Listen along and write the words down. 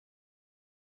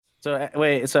So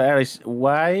wait, so Alex,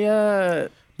 why?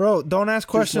 Bro, don't ask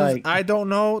questions. like- I don't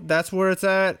know. That's where it's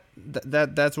at.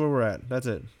 That's where we're at. That's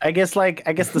it. I guess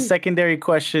the secondary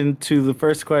question to the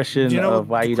first question Do you know of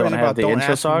why what you crazy don't have about the don't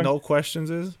intro ask song. no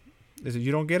questions is that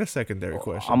you don't get a secondary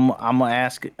question. I'm gonna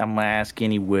ask. I'm gonna ask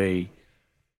anyway.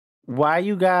 Why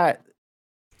you got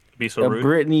Be so a rude.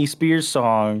 Britney Spears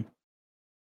song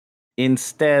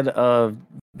instead of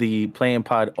the Playing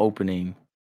Pod opening?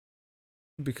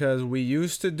 Because we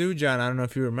used to do, John, I don't know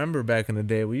if you remember back in the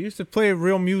day, we used to play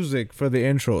real music for the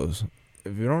intros.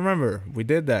 If you don't remember, we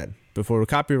did that before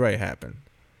copyright happened.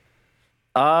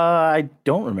 I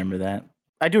don't remember that.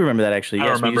 I do remember that actually. I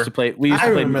Yes, remember. we used to play. We used I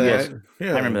to play. remember Yes, that.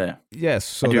 Yeah. I remember that. Yes,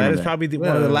 so I do that remember is that. probably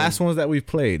one of the Yeah. last ones that we've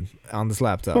played on this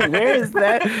laptop. Where is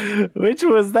that? Which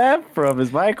was that from?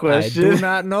 Is my I question. do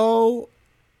not know.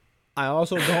 I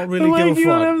also don't really Like, give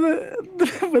you a fuck. don't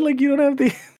have the, but like you don't have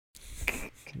the.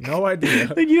 No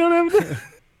idea. Like you don't have the.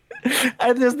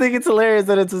 I just think it's hilarious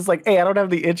that it's just like, hey, I don't have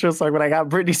the intro song, but I got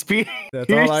Britney Spears.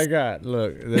 That's all I got.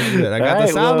 Look, this is it. I got the Alright,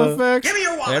 sound well, effects. Give me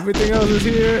your wallet. Everything else is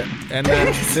here, and then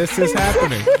this is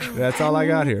happening. That's all I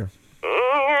got here.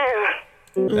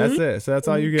 That's it. So that's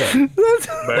all you get.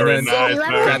 Very And then- nice. So you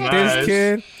Very Got this nice.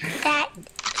 kid.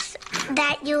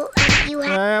 that you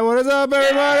have. Hey, what is up,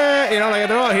 everybody? You know, like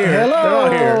they're all here. They're all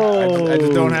here. I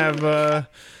just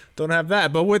don't have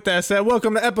that. But with that said,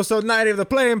 welcome to episode 90 of the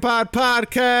Playing Pod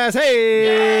podcast.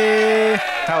 Hey,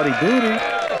 Howdy doody.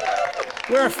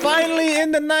 we're finally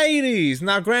in the 90s.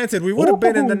 Now, granted, we would have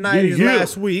been in the 90s yeah.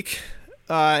 last week,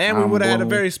 and we would have had a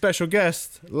very special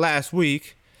guest last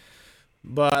week.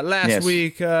 But last Yes.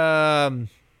 week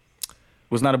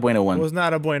Was not a bueno one. was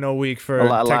not a bueno week for a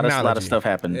lot technology. of stuff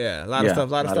happened. Yeah, a lot of stuff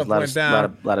went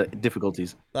down. A lot of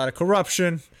difficulties. A lot of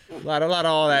corruption, a lot of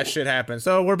all that shit happened.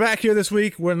 So we're back here this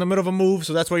week. We're in the middle of a move,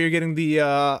 so that's why you're getting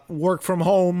the work from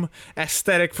home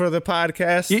aesthetic for the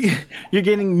podcast. You're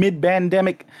getting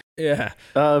mid-pandemic Yeah,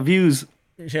 views.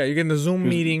 yeah, you're getting the Zoom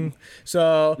meeting.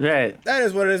 So Right. that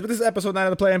is what it is. But this is episode 9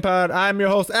 of the Playing Pod. I'm your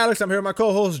host Alex. I'm here with my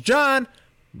co-host John,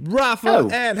 Rafa, Hello.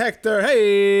 and Hector.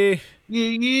 Hey.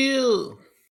 Yeah.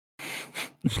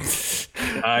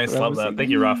 Nice. Love that. Thank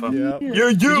you, Rafa. Yeah. You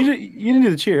didn't do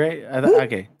the cheer, right?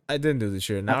 Okay. I didn't do this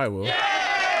shit. Now I will.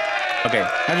 Okay.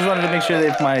 I just wanted to make sure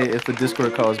that if the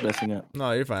Discord call is messing up.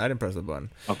 No, you're fine. I didn't press the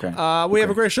button. Okay. We have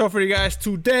a great show for you guys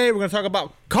today. We're going to talk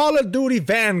about Call of Duty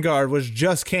Vanguard, which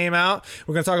just came out.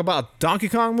 We're going to talk about Donkey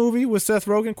Kong movie with Seth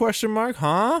Rogen, question mark,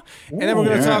 huh? And then we're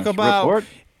going to talk about Report.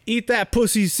 Eat That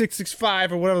Pussy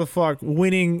 665 or whatever the fuck,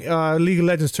 winning League of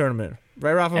Legends tournament.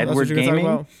 Right, Rafa? That's what Edward you're going to talk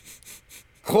Gaming? about?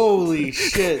 Holy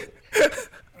shit.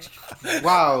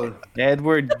 Wow.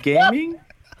 Edward Gaming?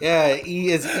 Yeah,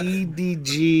 it's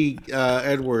EDG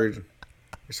Edward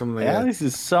or something like Yeah, that. this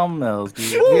is something else,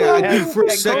 dude. Yeah, I did for a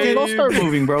Go second. start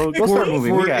moving, bro. Go start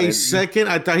moving. We For got a it. second,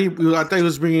 I thought he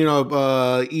was bringing up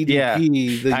EDP, Yeah,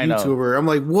 the I know. YouTuber. I'm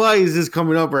like, why is this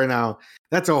coming up right now?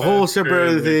 That's a whole separate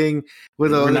other thing.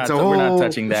 With a, We're it's not, a whole. we're not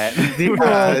touching that. We're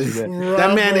not touching that.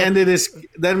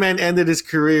 That man ended his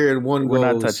career in one We're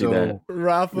goal. not touching so. that. We're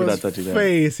not Rafa's touching that.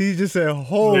 face. He just said,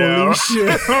 holy Yeah.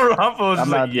 shit. Rafa was I'm just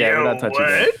not- like, yeah, we're yo, not touching what?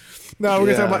 that. No, we're going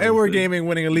to talk Yeah. about Edward Gaming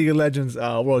winning a League of Legends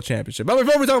World Championship. But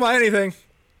before we talk about anything,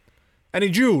 I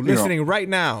need you listening right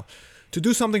now to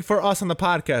do something for us on the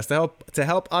podcast to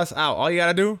help us out. All you got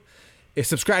to do is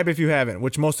subscribe if you haven't,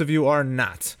 which most of you are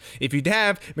not. If you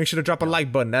have, make sure to drop a like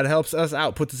button. That helps us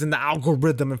out, puts us in the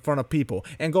algorithm in front of people.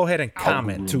 And go ahead and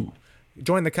comment too.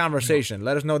 Join the conversation.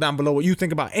 Let us know down below what you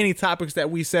think about any topics that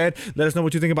we said. Let us know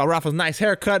what you think about Rafa's nice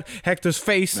haircut, Hector's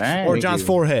face, Thank or John's you.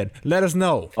 forehead. Let us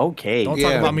know. Okay. Don't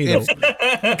Yeah. talk about me though.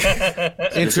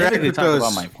 Interact Specifically with talk us.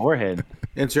 about my forehead.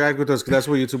 Interact with us because that's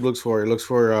what YouTube looks for. It looks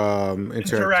for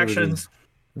Interactions.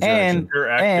 And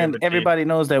Interactivity. everybody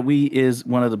knows that we is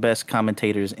one of the best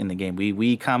commentators in the game.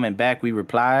 We comment back, we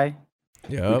reply,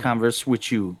 we Yep. converse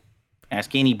with you.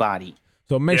 Ask anybody.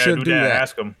 So make Yeah, sure to do that.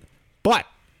 Ask him. But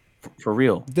For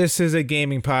real. this is a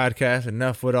gaming podcast.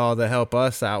 Enough with all the help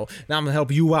us out. Now I'm gonna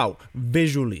help you out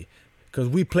visually, because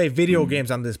we play video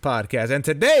games on this podcast. And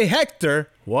today, Hector,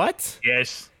 what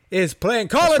Yes. is playing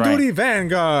Call of right. Duty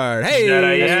Vanguard? Hey, That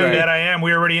I am. right. That I am.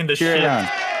 We're already in the Cheer it shit. on.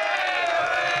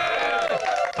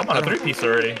 I'm on a 3-piece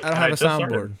already. I don't have a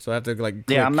soundboard, so I have to like.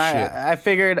 Yeah, I'm not. Shit. I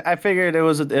figured it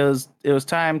was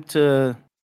time to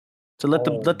let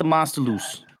the monster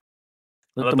loose.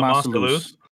 Let the monster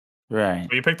loose? Right.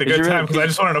 Well, you picked a Did good you time really- because I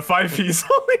just wanted a 5-piece.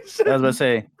 Holy shit. I was about to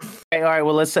say. Hey, all right.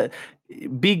 Well, let's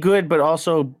be good, but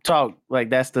also talk. Like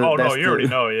that's the. Oh that's no, you the, already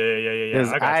know. Yeah.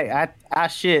 'cause I got you. I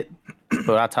shit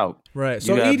but I talk. Right. You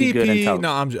So gotta be good and EDP. talk.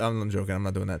 No, I'm joking. I'm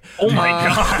not doing that. Oh my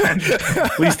god.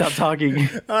 Please stop talking.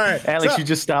 All right, Alex, so- you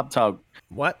just stop talking.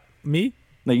 What? Me?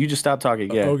 No, you just stop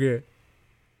talking. Yeah. Okay.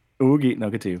 Oogie. No,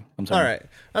 continue. I'm sorry.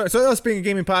 All right. So us being a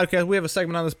gaming podcast, we have a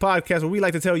segment on this podcast where we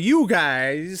like to tell you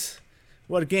guys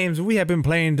what games we have been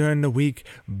playing during the week,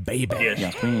 baby.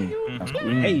 Yes, queen. Yes,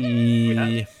 queen.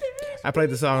 Hey. I played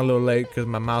the song a little late because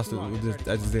my mouse I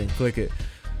just didn't click it.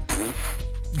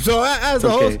 So as the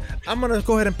host, I'm gonna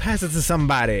go ahead and pass it to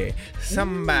somebody.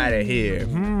 Somebody here.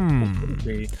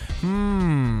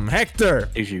 Hector.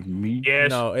 Is it me? Yes.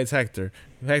 No, it's Hector.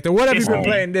 Hector, what have you been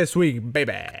playing this week,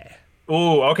 baby?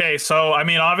 Ooh, okay. So, I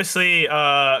mean, obviously,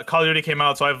 Call of Duty came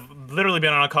out, so I've literally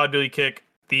been on a Call of Duty kick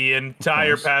the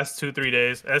entire past 2-3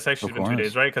 days. It's actually been 2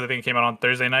 days, right? Because I think it came out on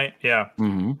Thursday night. Yeah.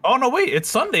 Mm-hmm. Oh, no, wait. It's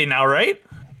Sunday now, right?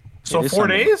 So 4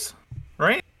 Sunday. days,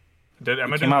 right? Am I It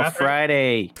doing came the out math right?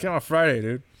 Friday. It came out Friday,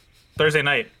 dude. Thursday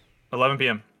night, 11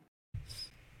 p.m.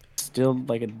 Still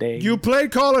like a day. You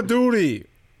played Call of Duty.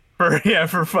 For like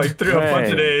a bunch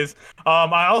Hey. of days.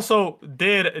 I also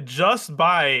did just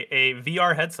buy a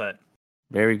VR headset.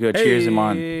 Very good. Cheers him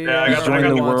on. Yeah, I He's got joined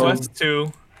the the world. Quest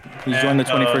 2. He's joined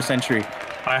the And, 21st century.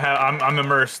 I'm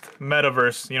immersed.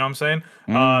 Metaverse, you know what I'm saying?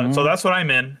 Mhm. So that's what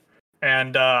I'm in.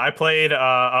 And I played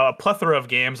a plethora of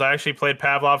games. I actually played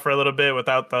Pavlov for a little bit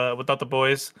without the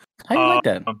boys. How do you like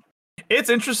that? It's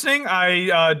interesting.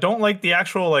 I don't like the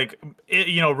actual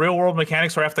real world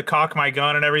mechanics where I have to cock my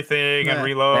gun and everything and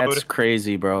reload. That's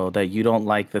crazy, bro. That you don't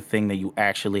like the thing that you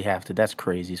actually have to. That's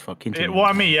crazy as fuck. Continue. Well,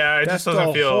 I mean, yeah, it That's just doesn't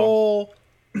the feel. whole.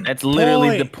 That's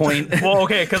literally the point. Well,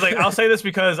 okay, because like I'll say this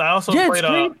because I also Yeah, it's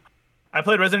played great. I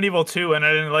played Resident Evil 2 and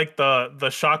I didn't like the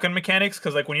shotgun mechanics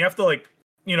because like when you have to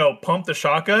pump the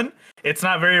shotgun, it's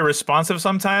not very responsive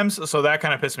sometimes, so that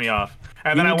kind of pissed me off.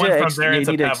 And then I went from there you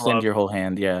into need to extend Pavlov. your whole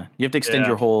hand. Yeah, you have to extend Yeah.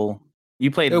 your whole. You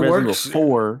played It Resident works. Evil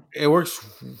 4. It works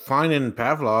fine in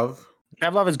Pavlov.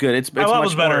 Pavlov is good. It's Pavlov much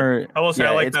was better. more. I will say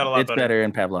I like it's, that a lot It's better. better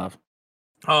in Pavlov.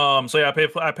 So yeah,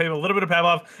 I paid a little bit of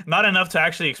Pavlov, not enough to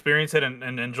actually experience it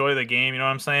and enjoy the game. You know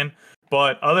what I'm saying?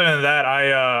 But other than that,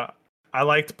 I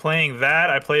liked playing that.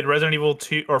 I played Resident Evil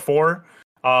 2 or 4.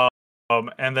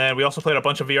 And then we also played a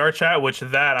bunch of VR chat, which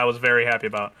that I was very happy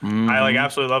about. I like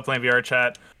absolutely love playing VR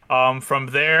chat. From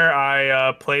there,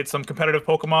 I played some competitive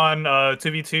Pokemon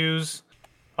 2v2s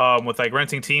with like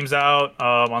renting teams out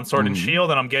on Sword and Shield,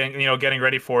 and I'm getting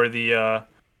ready for the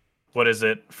for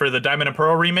the Diamond and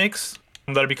Pearl remakes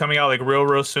that'll be coming out like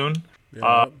real soon,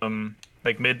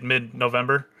 like mid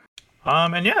November.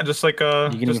 And yeah, just like You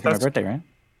getting just it for my that's birthday, right?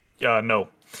 no.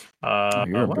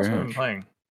 You're a What else have I been bitch. playing?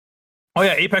 Oh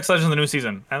yeah, Apex Legends the new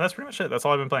season, and that's pretty much it. That's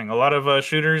all I've been playing. A lot of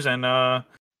shooters and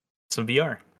some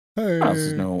VR. What else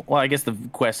is new? Well, I guess the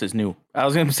quest is new. I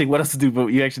was gonna say what else to do, but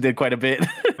you actually did quite a bit.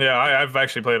 Yeah, I've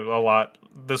actually played a lot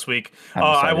this week. I'm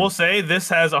I excited. will say this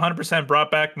has 100%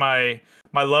 brought back my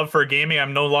love for gaming.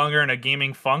 I'm no longer in a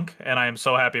gaming funk, and I am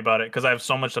so happy about it because I have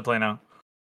so much to play now.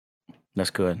 That's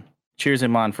good. Cheers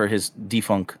him on for his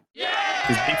defunk.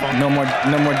 His default- No more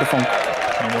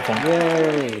defunk. no more funk.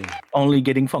 Yay! Only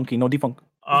getting funky, no defunk.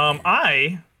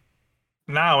 I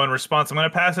now in response, I'm gonna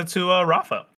pass it to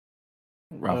Rafa.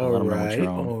 Rafa, All let him know what right, you're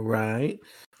on. all right.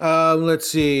 Let's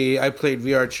see. I played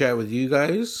VR chat with you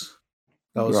guys.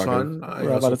 That was fun. I We're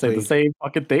about also to say the played- same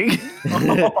fucking thing.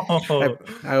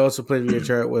 I also played VR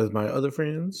chat with my other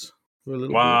friends for a little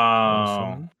bit. That was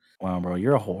Wow. fun. Wow, bro,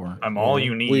 you're a whore. I'm all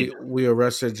you need. We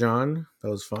arrested John. That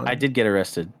was fun. I did get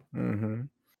arrested. Mm-hmm.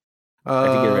 I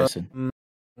did get arrested.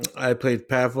 I played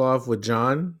Pavlov with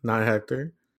John, not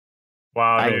Hector.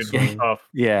 Wow, I dude, was that's tough.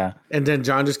 Yeah, And then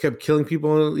John just kept killing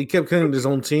people. He kept killing his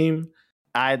own team.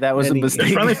 that was a And he- There's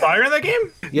mistake. friendly fire in that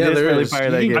game? Yeah, There's there friendly is. fire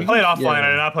in that He- game. I played offline. Yeah. I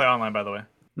did not play online, by the way.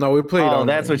 No, we played. Oh, online.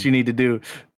 that's what you need to do.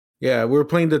 Yeah, we were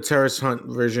playing the terrorist hunt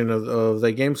version of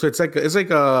that game. So it's like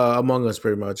Among Us,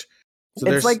 pretty much. So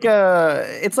It's like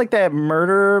that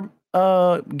murder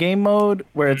game mode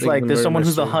where it's Like like the there's murder someone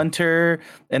who's the mystery. hunter,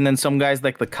 and then some guy's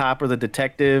like the cop or the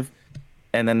detective,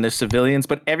 and then there's civilians,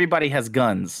 but everybody has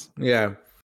guns. yeah,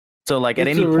 So like at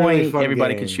It's any a really point, fun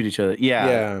everybody game. can shoot each other.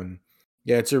 Yeah.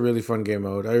 yeah. It's a really fun game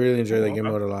mode. I really enjoy that game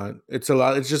mode a lot. It's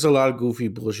just a lot of goofy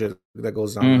bullshit that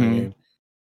goes on in Mhm. the game.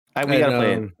 We gotta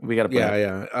play And, it. We gotta play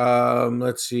it. Yeah.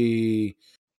 Let's see.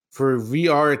 For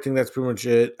VR, I think that's pretty much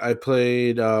it. I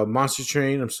played Monster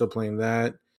Train. I'm still playing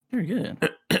that. Very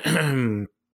good.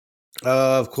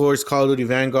 Of course, Call of Duty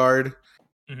Vanguard.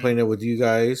 Mhm. Playing it with you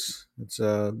guys. It's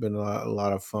been a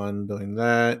lot of fun doing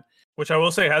that. Which I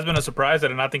will say has been a surprise. I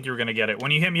did not think you were gonna get it.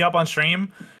 When you hit me up on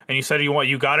stream and you said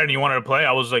you got it and you wanted to play,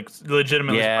 I was like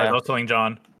legitimately Yeah. surprised. I was telling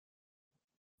John.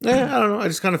 Yeah, I don't know. I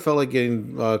just kind of felt like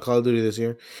getting Call of Duty this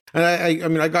year, and I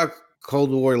mean, I got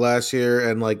Cold War last year,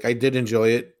 and like I did enjoy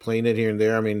it, playing it here and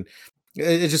there. I mean,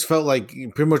 it just felt like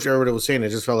pretty much everybody was saying it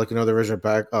just felt like another version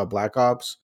of Black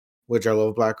Ops, which I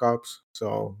love Black Ops.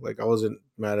 So like I wasn't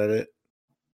mad at it,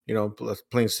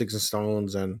 playing Sticks and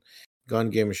Stones and gun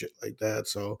game and shit like that.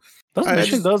 So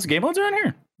those game modes are in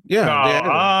here. yeah, No, they have it.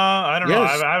 I don't know.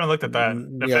 Yes. I haven't looked at that.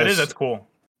 If it Yes. is, that's cool.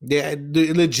 Yeah,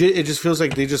 legit. It just feels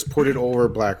like they just ported over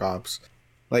Black Ops.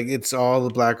 Like it's all the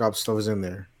Black Ops stuff is in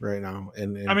there right now.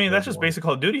 And I mean, that's just basic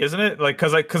Call of Duty, isn't it?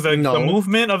 Because No. the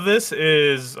movement of this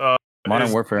is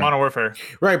Modern Warfare. Modern Warfare.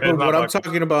 right. It's But not what I'm Black Ops.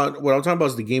 talking about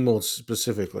is the game modes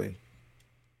specifically.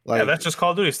 Like Yeah, that's just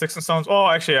Call of Duty. Sticks and Stones. Oh,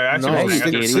 actually, no, I Sticks-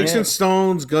 think Sticks and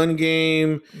Stones, gun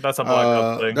game. that's a Black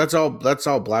Ops thing. That's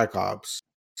all Black Ops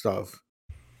stuff.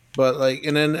 But like,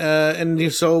 and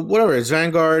then so whatever. It's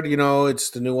Vanguard. It's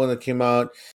the new one that came out.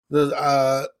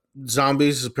 The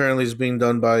Zombies apparently is being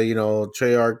done by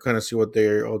Treyarch. Kind of see what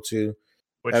they're up to.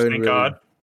 Which, haven't thank really- God.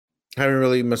 Haven't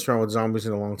really messed around with zombies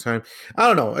in a long time. I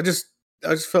don't know. I just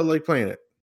felt like playing it.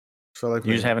 You're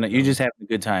just having a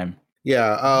good time.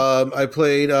 Yeah. I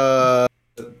played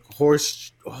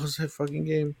Horse. What was that fucking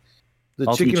game? The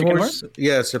Ultimate Chicken Chicken Horse.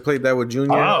 Yes, I played that with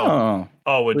Junior. Oh.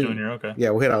 Oh, with Wait. Junior. Okay. Yeah,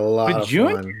 we had a lot With of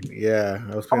Junior? fun. Yeah,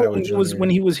 I was playing that with Junior. When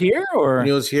he was here, or When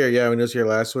he was here. Yeah, when he was here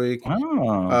last week.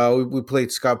 oh, We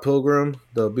played Scott Pilgrim,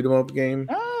 the beat 'em up game.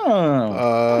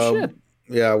 oh shit.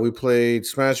 Yeah, we played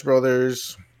Smash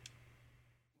Brothers.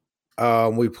 We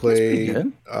That's pretty played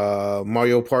good.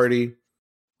 Mario Party.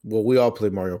 Well, we all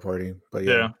played Mario Party, but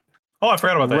Yeah. yeah. Oh, I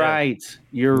forgot about that. Right,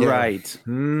 you're Yeah. right.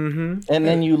 Mm-hmm. And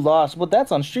then you lost. Well,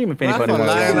 that's on stream if anybody I'm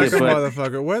wants lying like to a see it. But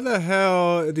motherfucker. Where the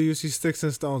hell do you see Sticks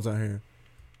and Stones on here?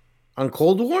 On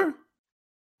Cold War?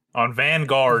 On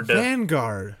Vanguard.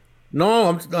 Vanguard. No,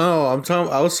 I'm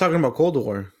talking. I was talking about Cold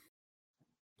War.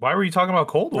 Why were you talking about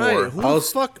Cold War? Right. Who I the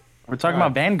was- fuck? we're talking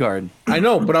about Vanguard. I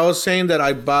know, but I was saying that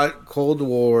I bought Cold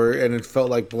War and it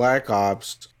felt like Black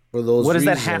Ops for those. What does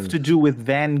that have reasons. to do with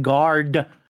Vanguard?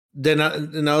 Then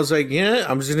I was like, yeah,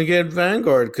 I'm just gonna get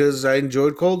Vanguard because I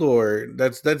enjoyed Cold War.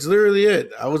 That's literally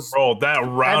it. I was. Bro, that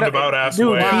roundabout ass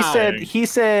Dude, way. he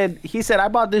said I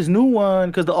bought this new one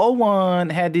because the old one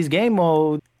had these game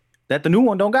modes that the new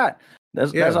one don't got.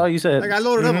 That's all you said. Like I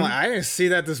loaded up. I'm like, I didn't see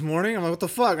that this morning. I'm like, what the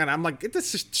fuck? And I'm like,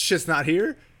 this shit's not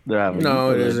here.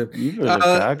 No, it isn't. You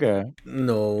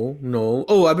No.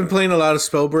 Oh, I've been playing a lot of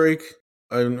Spellbreak.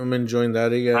 I'm enjoying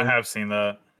that again. I have seen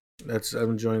that. I'm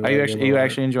enjoying. Are that you game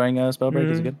actually a lot. enjoying Spellbreak?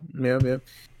 Is it good? Yeah.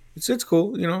 It's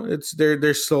cool. It's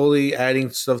they're slowly adding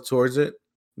stuff towards it.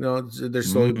 They're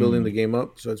slowly building the game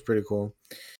up, so it's pretty cool.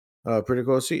 Pretty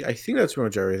cool. See, I think that's pretty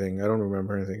much everything. I don't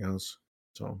remember anything else.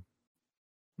 So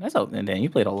That's out. And then you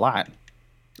played a lot.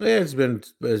 yeah, it's been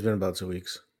about 2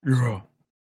 weeks. Yeah,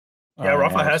 Oh,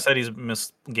 Rafa yeah. has said he's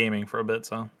missed gaming for a bit,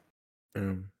 so.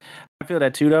 I feel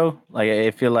that too, though. Like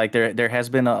I feel like there has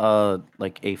been a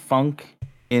funk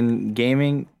in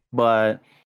gaming, but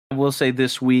I will say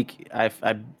this week I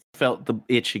felt the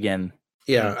itch again.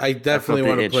 Yeah, I definitely the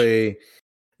want to itch. play.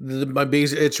 My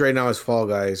biggest itch right now is Fall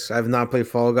Guys. I've not played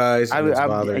Fall Guys, and it's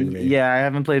bothering me. Yeah, I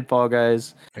haven't played Fall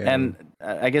Guys, Yeah. and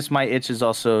I guess my itch is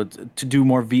also to do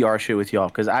more VR shit with y'all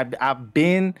because I've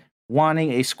been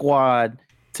wanting a squad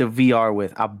to VR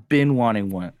with. I've been wanting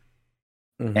one,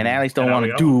 Mhm. and Alex don't And now want we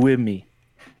to got do one. it with me.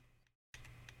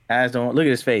 Alex don't look at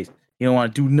his face. He don't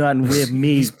want to do nothing with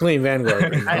me. He's playing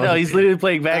Vanguard. I know he's literally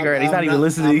playing Vanguard. He's not even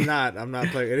listening. I'm not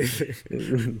playing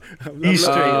anything. He's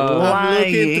straight I'm looking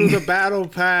lying. through the battle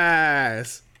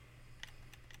pass.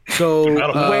 So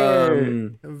Where?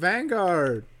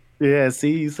 Vanguard. Yeah,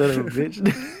 see, you son of a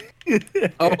bitch.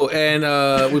 Oh,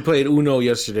 and we played Uno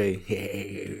yesterday.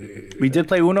 We did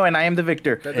play Uno, and I am the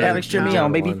victor. That Alex, cheer me doesn't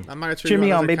on, count. baby. I'm not gonna Cheer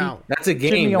me on, baby. That's a Cheer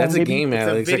game. me on, That's a baby. game, It's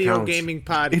Alex. a That video counts. gaming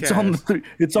podcast. It's on the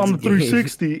It's a game.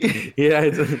 360. Yeah,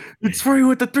 It's free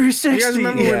with the 360. You guys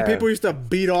remember Yeah. when people used to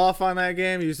beat off on that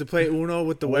game? You used to play Uno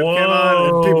with the webcam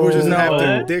on, and people would just Whoa. have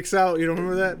their No. dicks out. You don't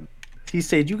remember that? He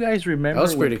said, "You guys remember That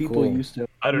was when pretty people cool. used to?"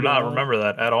 I do not remember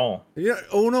that at all. Yeah,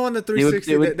 Uno on the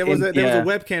 360. would- there was a yeah.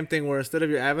 webcam thing where instead of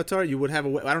your avatar, you would have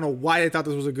a. I don't know why they thought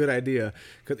this was a good idea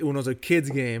because Uno's a kids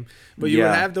game, but you would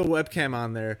Yeah. have the webcam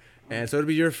on there, and so it'd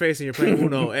be your face and you're playing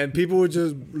Uno, and people would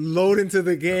just load into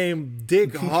the game,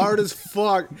 dick hard as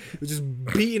fuck, just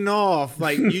beating off.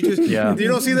 Like you just Yeah. you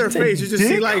don't see their face, you just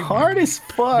see Dick like hard as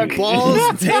fuck.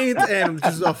 balls, taint, and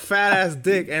just a fat ass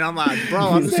dick, and I'm like, bro,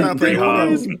 I'm just trying to play Dick hard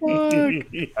Uno. as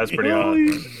fuck. That's pretty hot.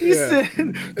 He said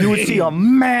you would see a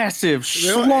massive You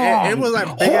know, schlong. and it was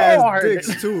like big ass hard.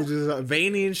 dicks too, just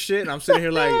veiny and shit. And I'm sitting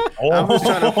here like I'm just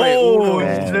trying to play Oh, Uno.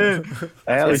 man.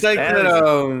 Alex, It's like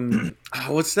Alex- that.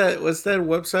 What's that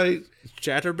website?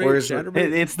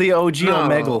 Chatterbait. It's the OG No.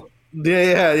 Omegle.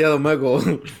 Yeah,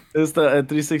 Omegle. It's the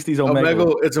 360's Omegle.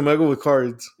 Omegle. It's Omegle with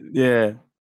cards. Yeah.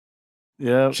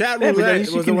 Yeah. Chat Yeah, but roulette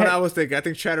you was the can one ha- I was thinking. I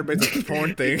think Chatterbait's a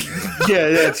porn thing. Yeah.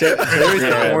 There's Yeah,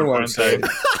 a porn porn website.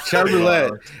 Chat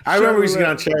roulette. I remember we used to get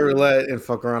on chat roulette and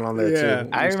fuck around on there Yeah. too.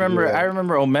 I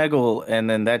remember Omegle, and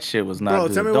then that shit was not Bro,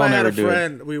 good. tell me Don't why I had ever a do it.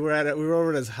 friend. We were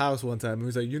over at his house one time. He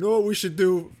was like, "You know what we should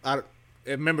do?"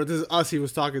 Remember, this is us. He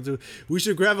was talking to. We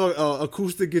should grab a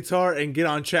acoustic guitar and get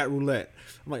on chat roulette.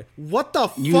 I'm like, what the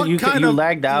fuck kind You of?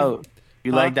 lagged out.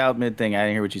 You lagged out mid thing. I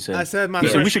didn't hear what you said. I said my. You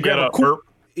said friend- we should grab a cool.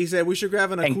 He said we should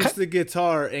grab an And cut- acoustic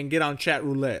guitar and get on chat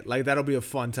roulette. Like that'll be a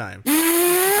fun time.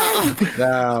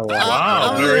 Wow.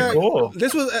 Wow, I very mean, cool.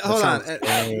 This was hold on, sounds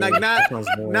boring. like That sounds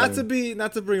boring.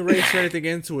 not to bring race or anything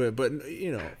into it, but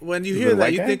you know when you hear a that,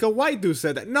 white you guy? think a white dude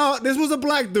said that. No, this was a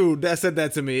black dude that said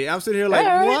that to me. I'm sitting here like,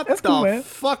 All right, what that's the cool, man.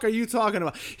 fuck are you talking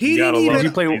about? He gotta didn't love even. Did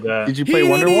you play? that. Did you He play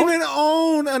didn't Wonderwall? even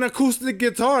own an acoustic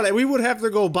guitar. Like we would have to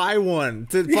go buy one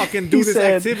to fucking do He this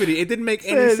said- activity. It didn't make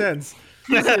any said- sense.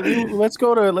 Let's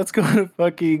go to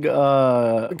fucking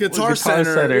Guitar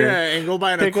Center, yeah, and go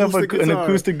buy an pick up acoustic an guitar.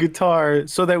 acoustic guitar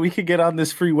so that we could get on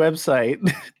this free website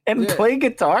and Yeah. play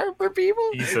guitar for people.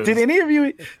 Jesus. Did any of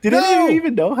you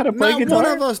even know how to play Not guitar?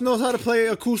 one of us knows how to play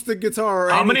acoustic guitar. Or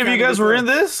How any many of you kind guys were in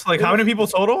guitar. this? Like, how many people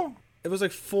total? It was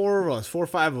like 4 of us, 4 or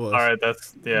 5 of us. All right,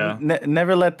 that's yeah.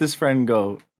 Never let this friend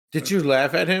go. Did you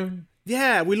laugh at him?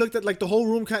 Yeah, we looked at like the whole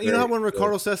room. You know how when Very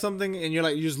Ricardo good. says something and you're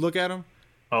like, you just look at him. It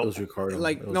Oh, was Ricardo.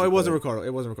 Like, no, it wasn't Ricardo.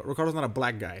 It wasn't Ricardo. Ricardo's not a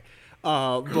black guy.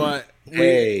 But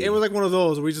Hey. it was like one of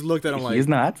those. We just looked at him like, He's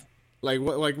not. like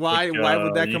what, like why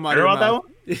would that you come out sure of your about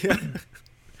mouth? Yeah,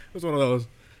 it was one of those.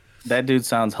 That dude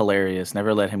sounds hilarious.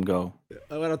 Never let him go.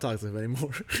 I don't talk to him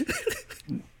anymore.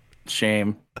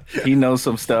 Shame. He knows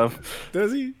some stuff.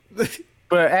 Does he?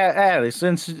 But Alex,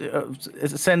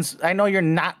 since I know you're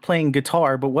not playing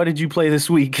guitar, but what did you play this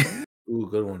week? Ooh,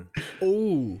 good one.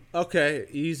 Ooh, okay,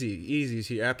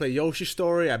 easy. I played Yoshi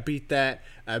Story. I beat that.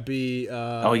 I beat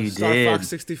you Star did. Fox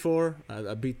 64.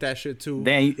 I beat that shit too.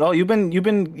 Damn, you've been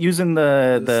using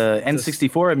the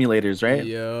N64 emulators, right?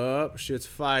 Yup, shit's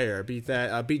fire. I beat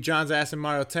that. I beat John's ass in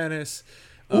Mario Tennis.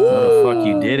 No, the fuck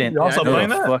you didn't. you also I know. playing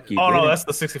No, that? fuck you Oh no, didn't. that's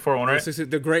the 64 one, right?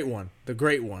 The great one. The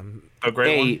great one The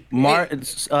great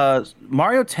Hey,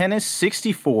 Mario Tennis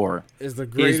 64 is the is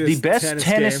greatest the best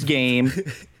tennis game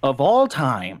of all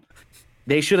time.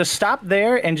 They should have stopped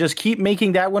there and just keep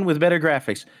making that one with better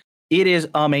graphics. It is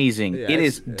amazing. Yeah, It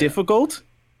is difficult.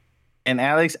 And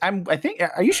Alex, I think,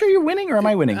 are you sure you're winning or am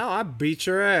I winning? No, I beat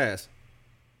your ass.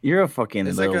 You're a fucking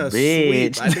It's like little a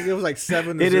bitch. sweep. I think it was like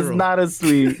 7-0. It is not a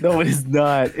sweep. No, it is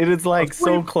not. It is like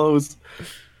so close.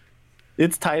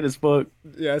 It's tight as fuck.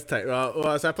 Yeah, it's tight.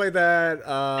 Well, so I played that.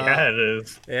 one. Yeah, it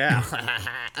is. Yeah.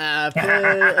 I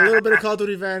played a little bit of Call of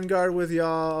Duty Vanguard with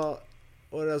y'all.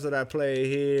 What else did I play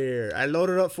here? I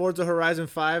loaded up Forza Horizon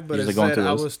 5, but it Usually going said through I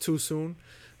those. was too soon.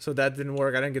 So that didn't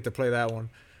work. I didn't get to play that one.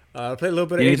 I played a little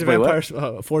bit of You need Age to of play what?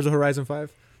 Empires, Forza Horizon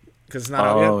 5. Because it's not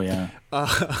out Oh, yet.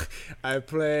 yeah. I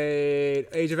played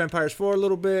Age of Empires 4 a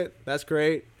little bit. That's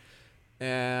great.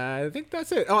 And I think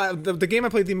that's it. Oh, the game I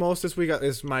played the most this week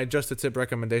is my Just a Tip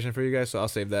recommendation for you guys, so I'll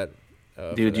save that.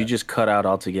 Dude, you just cut out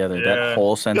altogether. Yeah. That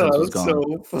whole sentence was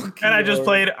gone. And I just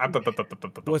played.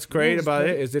 What's great about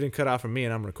it is it didn't cut out for me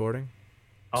and I'm recording.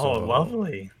 Oh, So-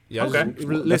 lovely. Yeah, Okay. just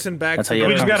listen back. That's to how you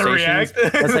We the, have just gotta conversations.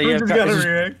 react. That's how you We have just gotta just-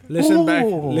 react.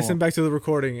 listen back to the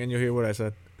recording and you'll hear what I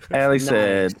said. Alex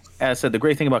said, the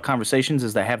great thing about conversations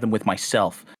is that I have them with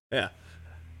myself.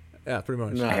 Yeah, pretty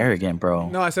much. No. Arrogant, bro.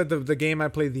 No, I said the game I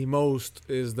played the most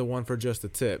is the one for Just a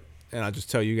Tip, and I'll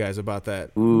just tell you guys about that.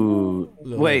 Ooh.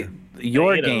 Little Wait, later.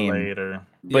 your Later, game. Later.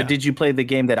 But Yeah. did you play the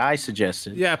game that I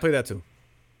suggested? Yeah, I played that too.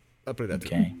 I played that too.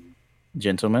 Okay.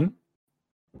 Gentlemen.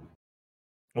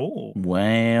 Oh,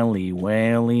 Wally.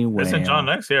 this and John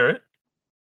next, yeah, right?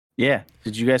 Yeah.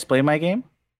 Did you guys play my game?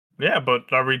 Yeah, but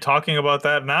are we talking about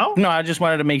that now? No, I just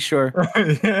wanted to make sure.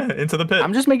 Yeah, into the pit.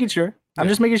 I'm just making sure.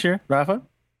 Rafa?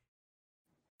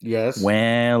 Yes.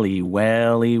 Well.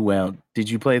 Did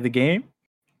you play the game?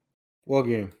 What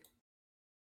game?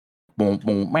 Boom,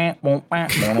 boom, man, boom, man,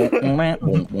 boom, boom, man,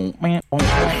 boom, boom, man, boom,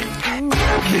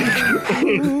 man.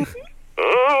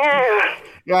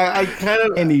 Yeah, I kind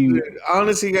of. Any-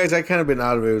 Honestly, guys, I kind of been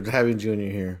out of it with having Junior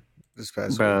here this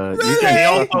past week. Bro, Really? you can He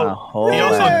fuck my also- whole He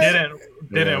also life.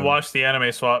 didn't Yeah. watch the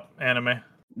anime swap anime.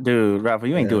 Dude, Rafa,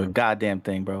 you ain't Yeah. doing a goddamn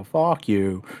thing, bro. Fuck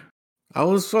you. I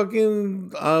was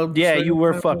fucking. Yeah, you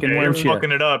were fucking, Yeah, weren't you're you?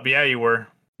 fucking it up. Yeah, you were.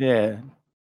 Yeah.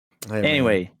 Hey, man.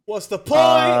 Anyway, What's the point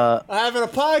of having a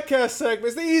podcast segment?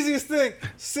 It's the easiest thing.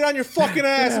 Sit on your fucking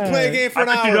ass and play a game for I an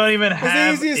think hour. you don't even It's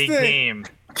have the easiest a thing. game.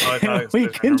 Oh, I thought it We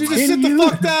was- can never You mind. just sit the you-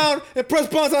 fuck down and press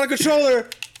buttons on a controller.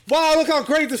 Wow, look how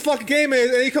great this fucking game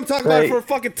is. And you come talk about it for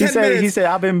fucking 10 minutes. He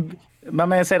said, my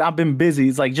man said, I've been busy.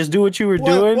 It's like, just do what you were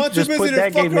doing. Once you're Just busy put to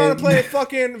that fuck game around in. and play a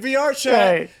fucking VR chat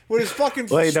Hey. with his fucking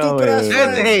Wait, no, stupid ass wait, wait,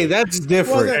 friends. Hey, that's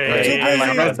different. Wasn't Hey, too hey, busy.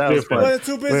 I'm not- that was fun. Wasn't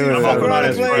too busy Wait, to wait, fuck wait, around wait,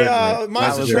 and wait, play wait,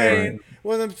 Monster was Train. different.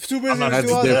 Wasn't too busy I'm not to That's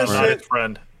do all that different. shit. his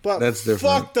friend. But That's different.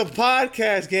 fuck the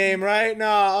podcast game right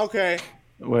now. Okay.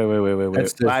 Wait.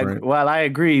 That's different. Well, I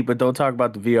agree, but don't talk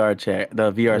about the VR chat,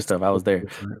 the VR stuff. I was there.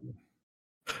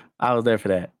 I was there for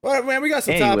that. Well, man, we got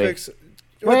some Anyway. topics.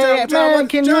 Wait, man,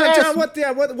 can you ask-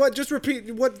 John, what? Just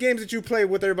repeat. What games did you play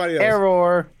with everybody else?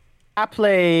 Error. I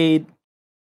played.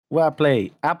 What I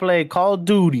played? I played Call of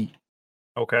Duty.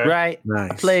 Okay. Right.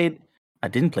 Nice. I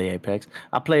didn't play Apex.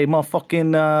 I played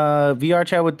motherfucking VR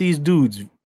chat with these dudes.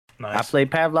 Nice. I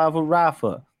played Pavlov with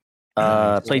Rafa.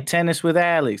 Played tennis with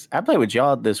Alex. I played with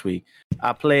y'all this week.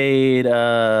 I played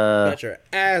Got your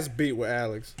ass beat with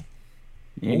Alex.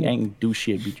 you ain't do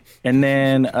shit, bitch. And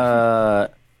then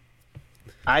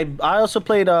I also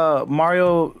played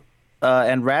Mario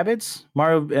and Rabbids.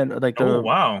 Mario and like the Oh,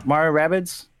 wow. Mario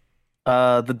Rabbids.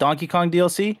 The Donkey Kong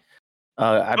DLC.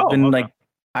 I've Oh, been okay.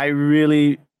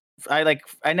 like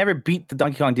I never beat the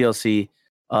Donkey Kong DLC.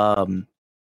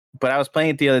 But I was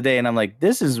playing it the other day and I'm like,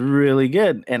 this is really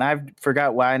good. And I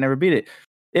forgot why I never beat it.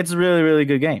 It's a really, really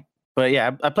good game. But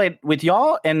yeah, I played with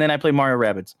y'all and then I played Mario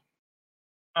Rabbids.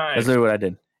 Nice. That's literally what I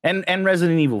did. And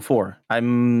Resident Evil 4.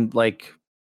 I'm like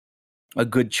a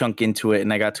good chunk into it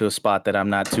and I got to a spot that I'm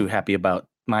not too happy about.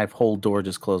 My whole door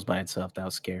just closed by itself. That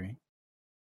was scary.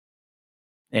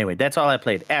 Anyway, that's all I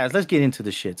played. Let's get into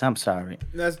the shits. I'm sorry.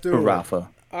 Let's do For it. Rafa.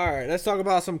 All right, let's talk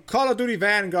about some Call of Duty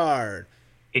Vanguard.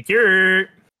 Hey, Kurt.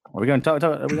 Are we gonna talk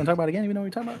about it again? Even know what we're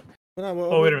talking about?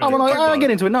 Oh, wait a minute. Oh, well, Talk I'll about get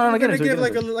it. into it. No, I'm get gonna into it. give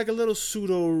Get into it. like a little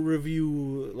pseudo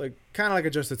review, like kind of like a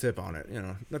just a tip on it. You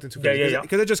know, nothing too Yeah, crazy. yeah.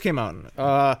 Because it just came out.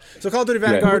 So Call of Duty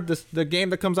Vanguard, the game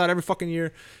that comes out every fucking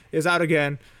year, is out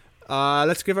again.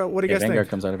 Let's give it. What do you guys Vanguard think?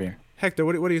 comes out of here. Hector,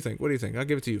 what do you think? What do you think? I'll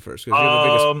give it to you first because you're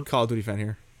the biggest Call of Duty fan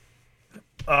here.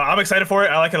 I'm excited for it.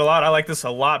 I like it a lot. I like this a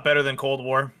lot better than Cold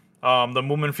War. The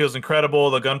movement feels incredible.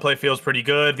 The gunplay feels pretty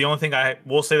good. The only thing I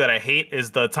will say that I hate is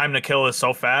the time to kill is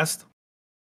so fast.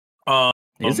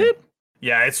 Is it?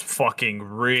 Yeah, it's fucking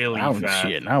really Oh fast.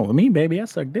 shit! Not with me, baby. I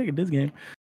suck dick at this game.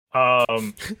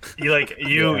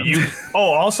 You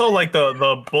oh, also like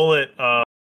the bullet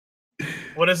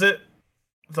what is it?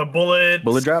 The bullet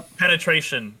drop.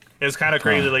 penetration is kind of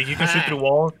crazy. Like you can shoot through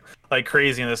walls like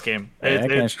crazy in this game. Hey, I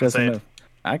can't stress insane. enough.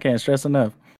 I can't stress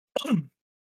enough. Could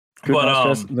But,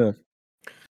 not stress enough.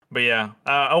 But yeah,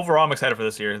 overall, I'm excited for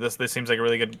this year. This seems like a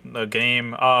really good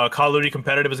game. Call of Duty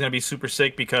competitive is going to be super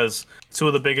sick because two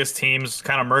of the biggest teams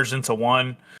kind of merged into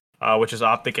one, which is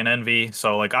Optic and Envy.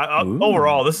 So like,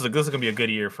 overall, this is going to be a good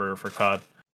year for COD.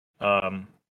 And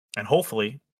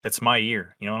hopefully, it's my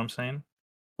year. You know what I'm saying?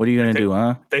 What are you gonna do,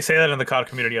 huh? They say that in the COD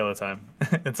community all the time.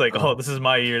 It's like, oh, this is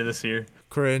my year this year.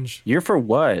 Cringe. You're for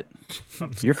what?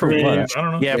 You're for Cringe. what? I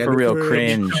don't know. Yeah, for real,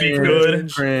 cringe. Be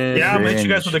good. Cringe. Yeah, I'll meet you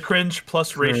guys Cringe. with the cringe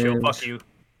plus ratio. Cringe. Fuck you.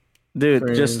 Dude,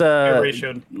 Cringe. just Get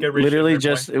ratioed. literally fair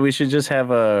just we should just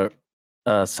have a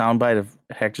soundbite of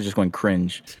Hector just going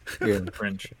cringe, Yeah. play.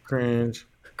 Cringe. Cringe.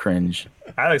 cringe.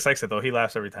 Alex likes it though. He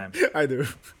laughs every time. I do.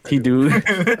 He do,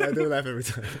 I do laugh every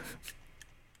time.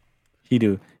 he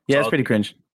do. Yeah, it's Solid. pretty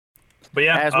cringe. But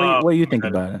yeah, What do you think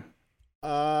okay. about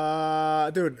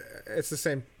it? Dude, it's the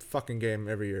same fucking game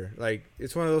every year. Like,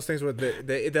 it's one of those things where the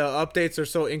updates are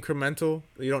so incremental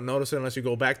you don't notice it unless you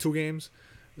go back 2 games.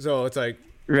 So it's like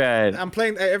Right. I'm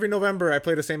playing every November. I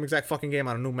play the same exact fucking game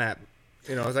on a new map.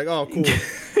 You know, it's like, oh, cool.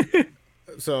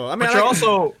 So I mean, But you're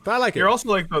also but I like you're it. also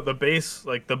like the base,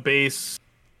 like the base.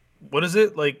 What is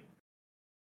it like?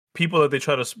 People that they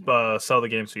try to sell the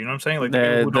game to. You know what I'm saying? Like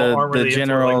people who aren't really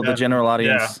into it like the that. general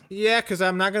audience. Yeah, because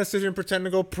I'm not gonna sit here and pretend to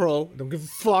go pro. Don't give a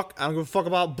fuck. I don't give a fuck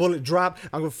about bullet drop.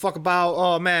 I don't give a fuck about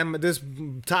this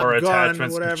Top Or Gun or attachments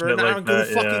and whatever. shit I like don't give a that,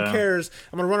 fucking yeah. cares.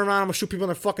 I'm gonna run around. I'm gonna shoot people in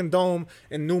the fucking dome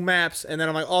and new maps, and then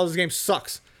I'm like, oh, this game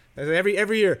sucks. That's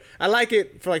every year. I like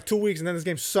it for like 2 weeks, and then this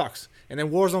game sucks. And then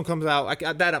Warzone comes out.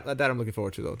 That I'm looking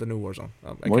forward to though. The new Warzone.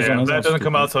 Warzone Yeah, is that doesn't also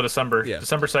come good. out till December. Yeah.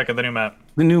 December 2nd, the new map.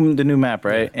 The new map,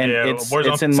 right? And Yeah, it's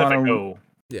Warzone in Pacific mono. Go.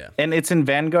 Yeah. And it's in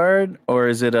Vanguard, or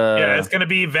is it Yeah, it's gonna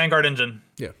be Vanguard engine.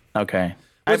 Yeah. okay?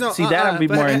 But no, See that I'd be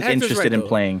but more Hector's interested right, in though.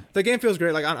 playing. The game feels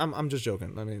great. Like I'm just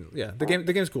joking. I mean, yeah, the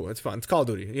game's cool. It's fun. It's Call of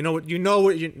Duty. You know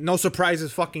what? No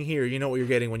surprises fucking here. You know what you're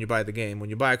getting when you buy the game. When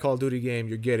you buy a Call of Duty game,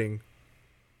 you're getting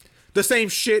the same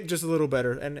shit, just a little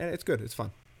better, and it's good. It's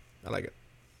fun. I like it.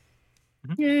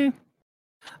 Yeah.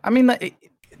 I mean,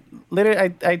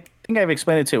 literally, I think I've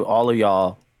explained it to all of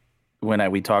y'all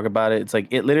when we talk about it. It's like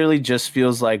it literally just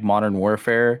feels like Modern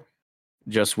Warfare,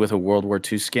 just with a World War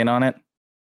II skin on it.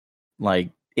 Like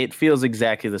it feels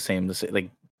exactly the same. Like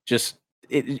just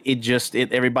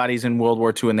everybody's in World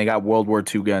War II and they got World War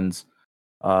II guns.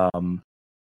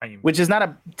 Which is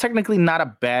technically not a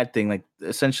bad thing. Like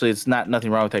essentially, it's nothing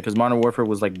wrong with that because Modern Warfare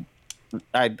was like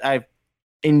I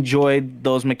enjoyed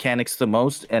those mechanics the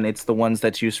most, and it's the ones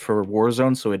that's used for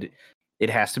Warzone, so it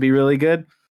has to be really good.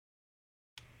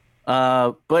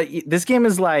 But this game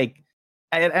is like,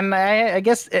 I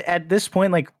guess at this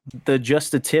point, like the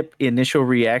tip initial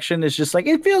reaction is just like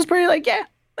it feels pretty like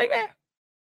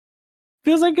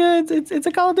feels like it's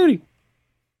a Call of Duty,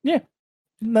 yeah.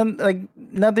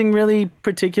 Nothing really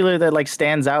particular that like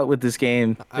stands out with this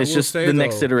game. It's just the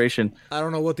next iteration. I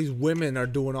don't know what these women are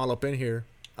doing all up in here.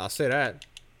 I'll say that.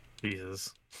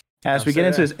 Jesus. As we get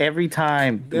into this, every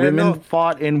time women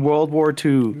fought in World War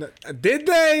II. Did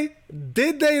they?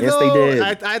 Did they yes, though? They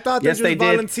did. I thought they just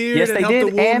volunteered yes, and they helped did.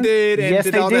 the wounded and yes,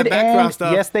 did they all did. that background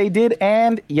stuff. Yes, they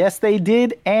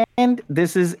did. And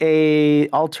this is a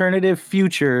alternative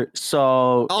future.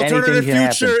 So alternative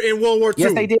future in World War II.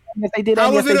 Yes, they did. Yes, they did.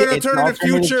 How was it an alternative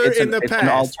future in the past? It's an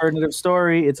alternative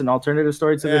story. It's an alternative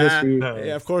story to the history.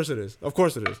 Yeah, of course it is. Of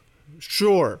course it is.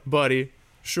 Sure, buddy.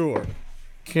 Sure.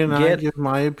 Can I give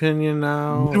my opinion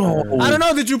now? No. I don't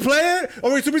know. Did you play it?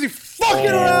 Or were you too busy fucking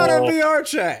around in VR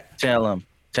chat? Tell him.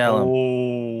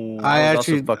 Oh, I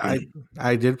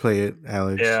did play it,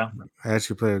 Alex. Yeah. I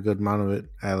actually played a good amount of it,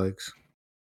 Alex.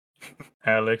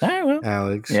 Alex.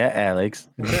 Alex. Yeah, Alex.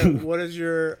 Okay, what is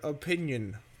your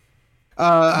opinion?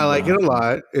 I like it a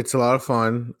lot. It's a lot of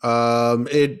fun.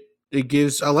 It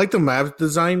gives. I like the map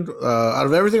design. Out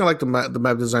of everything, I like the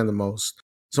map design the most.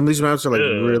 Some of these maps are like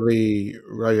really.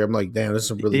 I'm like, damn,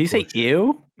 this is really. Did you say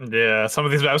ew? Yeah, some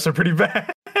of these maps are pretty bad.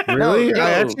 Really?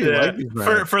 I actually like these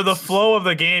maps. For the flow of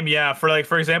the game, yeah. For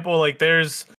example, like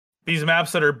there's these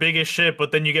maps that are big as shit,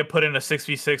 but then you get put in a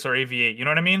 6v6 or 8v8. You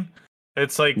know what I mean?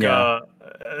 It's like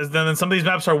then some of these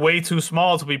maps are way too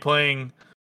small to be playing.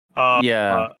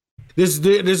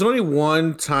 There's only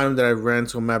one time that I ran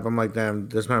to a map. I'm like, damn,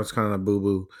 this map's kind of a boo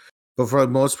boo. But for the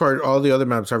most part, all the other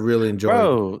maps I really enjoy.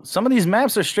 Bro, some of these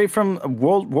maps are straight from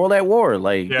World at War.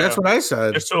 Like that's what I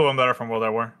said. There's two of them that are from World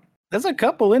at War. There's a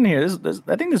couple in here.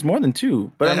 I think there's more than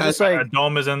two. But I'm just like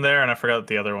Dome is in there, and I forgot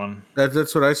the other one.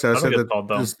 That's what I said. I said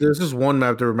that there's this one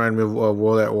map that reminded me of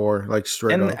World at War, like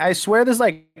straight up. And I swear there's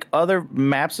like other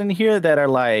maps in here that are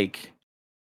like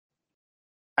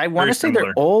I want to say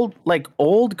they're old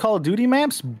Call of Duty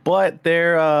maps, but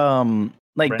they're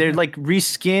they're like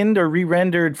reskinned or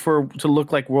re-rendered to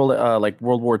look like World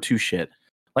War II shit.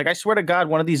 Like I swear to God,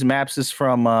 one of these maps is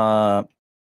from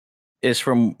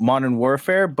Modern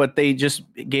Warfare, but they just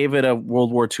gave it a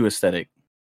World War II aesthetic.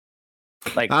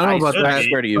 Like I don't know about that. I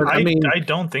swear to you. I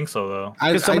don't think so though.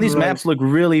 Because some of these maps look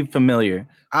really familiar.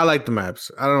 I like the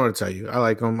maps. I don't know what to tell you. I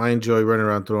like them. I enjoy running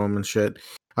around through them and shit.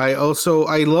 I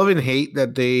love and hate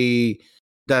that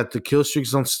that the kill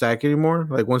streaks don't stack anymore.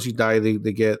 Like once you die, they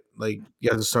get like you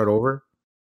have to start over.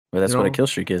 Well, that's what a kill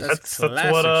streak is. That's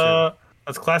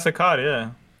classic COD,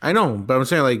 yeah. I know, but I'm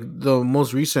saying like the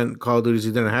most recent Call of Duties,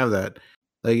 you didn't have that.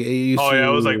 Like it used it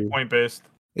was like point based.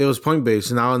 It was point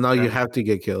based. Now you have to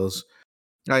get kills.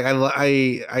 I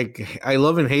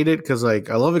love and hate it because I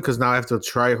love it because now I have to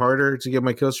try harder to get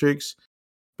my kill streaks,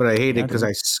 but I hate it because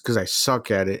I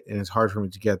suck at it and it's hard for me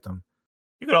to get them.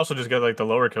 You could also just get like the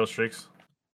lower kill streaks.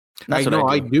 I know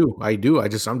I do.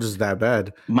 I'm just that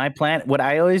bad. My plan, what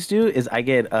I always do is I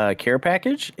get a care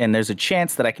package, and there's a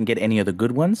chance that I can get any of the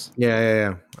good ones.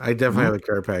 Yeah. I definitely have a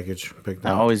care package picked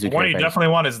up. I always do. One you definitely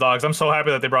want is dogs. I'm so happy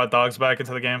that they brought dogs back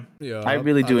into the game. Yeah, I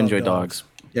really do enjoy dogs.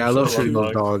 Yeah, I love shooting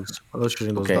those dogs. I love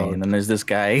shooting those dogs. Okay, and then there's this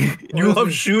guy. You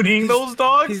love shooting those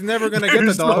dogs? He's never gonna get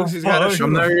the dogs. He's gotta shoot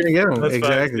them. I'm never gonna get them. That's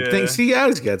exactly. Fact, yeah. See,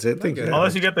 Alex gets it.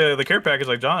 Unless you get the care package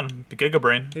like John, the Giga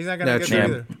Brain. He's not gonna get it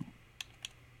either.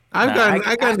 I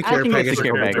got the care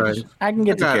package. I can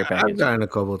get the care package. I've gotten a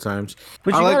couple of times.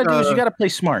 What you gotta do is you gotta play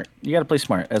smart. You gotta play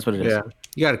smart. That's what it is. Yeah,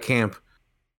 you gotta camp.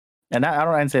 And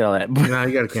I didn't say all that. No,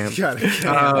 you gotta camp.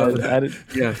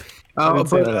 Yeah.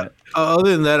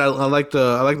 Other than that, I like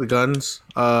the guns.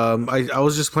 I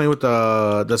was just playing with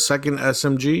the second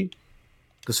SMG,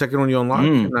 the second one you unlock.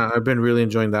 And I've been really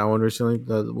enjoying that one recently.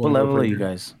 What level are you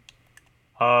guys?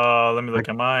 Let me look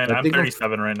at mine. I'm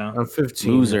 37 right now. I'm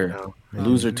 15. Loser. Right now.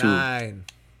 Loser 2. I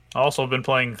also been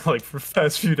playing like for the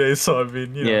past few days, so I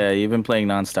mean, Yeah, you've been playing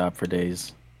nonstop for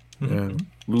days. Yeah.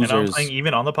 Losers. And I'm playing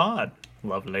even on the pod.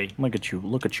 Lovely. Look at you.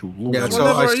 Look at you. Yeah, What so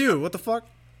level I- are you? What the fuck?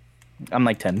 I'm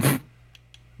like 10.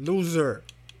 Loser.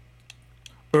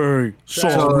 Hey,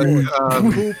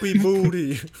 Poopy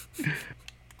booty.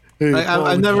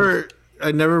 I've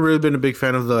never really been a big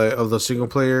fan of the single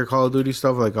player Call of Duty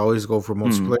stuff. Like I always go for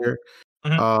multiplayer.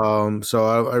 So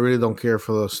I really don't care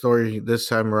for the story this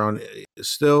time around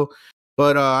still,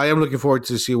 but I am looking forward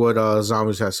to see what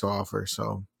Zombies has to offer.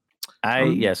 So I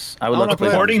would love to play.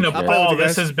 According to I'll play with Paul, you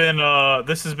guys.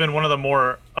 this has been one of the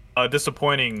more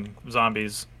disappointing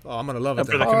zombies Oh, I'm gonna love it.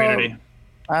 for the then. community.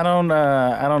 I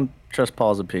don't trust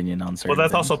Paul's opinion on certain. Well,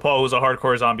 that's things. also Paul, who's a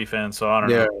hardcore zombie fan. So I don't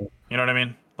yeah, know. You know what I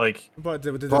mean? Like, But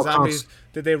did the Paul zombies?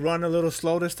 Did they run a little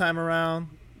slow this time around?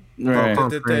 Right. Paul-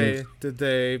 Did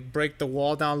they break the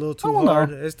wall down a little too don't know. hard?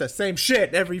 It's the same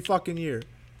shit every fucking year.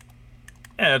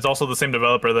 yeah, it's also the same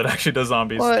developer that actually does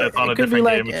zombies. Well, That's on a it could be different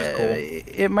like game, which is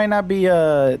cool. it might not be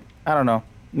I don't know.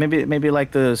 Maybe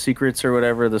like the secrets or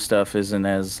whatever the stuff isn't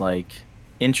as like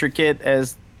intricate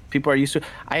as people are used to.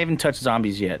 I haven't touched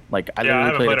zombies yet. Like I Yeah, I literally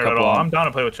haven't played played a it at couple. all. I'm down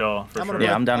to play with y'all. For sure.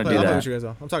 Yeah, I'm down to do I'll play that. with you guys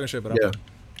though. I'm talking shit, but yeah.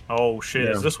 Oh shit!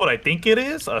 Yeah. Is this what I think it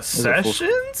is? A This is a full-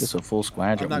 sessions? This is a full I'm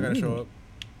squadron. not gonna show up.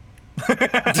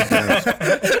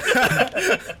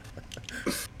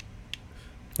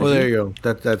 Well, there you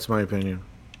go. That's my opinion.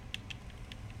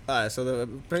 Alright, so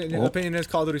the opinion is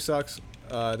Call of Duty sucks.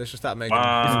 They should stop making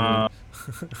Wow.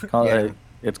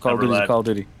 It's Call of Never Duty. lied. Call of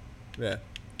Duty. them.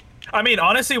 I mean,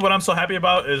 honestly, what I'm so happy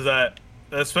about is that,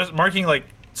 marking like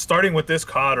starting with this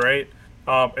COD, right?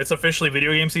 It's officially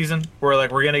video game season. Where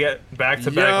like we're gonna get back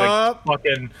to back like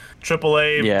fucking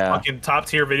AAA, Yeah. fucking top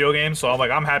tier video games. So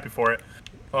I'm happy for it.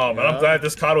 And I'm glad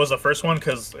this COD was the first one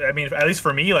because I mean, at least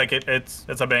for me, like it's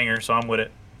a banger. So I'm with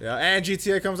it. Yeah, and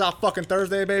GTA comes out fucking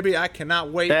Thursday, baby. I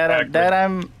cannot wait. That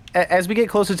I'm as we get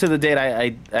closer to the date,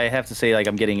 I have to say like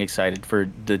I'm getting excited for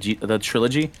the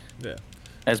trilogy Yeah.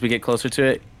 as we get closer to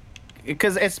it,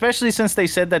 because especially since they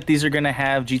said that these are gonna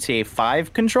have GTA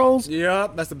 5 controls.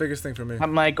 Yep, that's the biggest thing for me.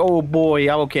 I'm like, oh boy,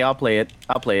 okay, I'll play it.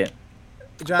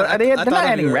 John, But they're not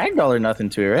adding ragdoll or nothing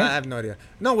to it, I right? have no idea.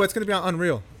 No, it's gonna be on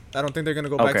Unreal. I don't think they're gonna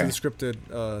go back to Okay. the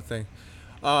scripted thing.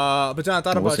 But John, I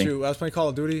thought We'll about see. you. I was playing Call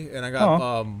of Duty and I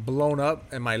got blown up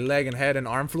and my leg and head and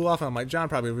arm flew off. And I'm like, John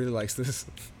probably really likes this.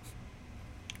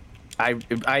 I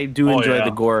do enjoy yeah. the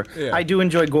gore. Yeah. I do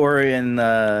enjoy gore in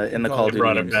the Call of They Duty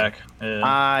brought it games. back. Yeah.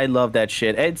 I love that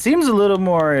shit. It seems a little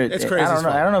more. It's crazy I as don't know.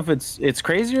 fuck. I don't know if it's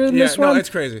crazier than Yeah, this no, one. it's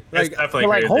crazy. It's Like, definitely But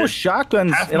like crazy. whole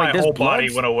shotguns, Half and, my like there's whole blood.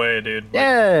 body went away, dude. Like,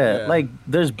 Yeah, like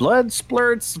there's blood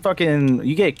splurts. Fucking,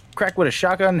 you get cracked with a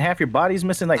shotgun, half your body's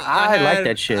missing. Like I like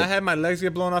that shit. I had my legs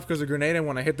get blown off because of a grenade, and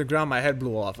when I hit the ground, my head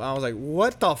blew off. I was like,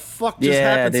 "What the fuck just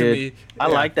Yeah, happened dude. to me?" I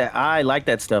Yeah. like that. I like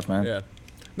that stuff, man. Yeah.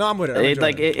 No, I'm with it. I'm It enjoying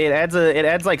like it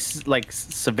adds like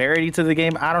severity to the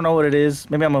game. I don't know what it is.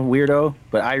 Maybe I'm a weirdo,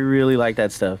 but I really like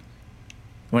that stuff.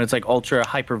 When it's like ultra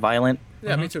hyper violent,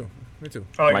 Yeah, me too. Me too.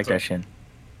 I like that shit.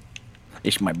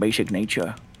 It's my basic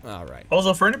nature. All right.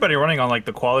 Also, for anybody running on like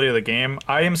the quality of the game,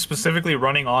 I am specifically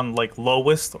running on like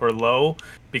lowest or low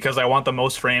because I want the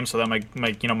most frames so that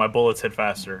my bullets hit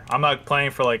faster. I'm not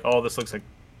playing for like, oh, this looks like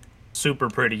super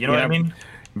pretty. You know what I mean?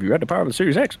 If you had the power of the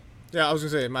Series X. Yeah, I was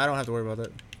gonna say, I don't have to worry about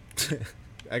that.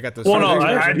 I got this. Well, no,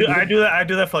 I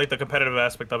do that for like the competitive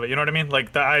aspect of it. You know what I mean?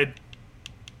 Like I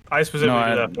specifically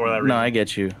do that for that reason. No, I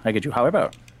get you.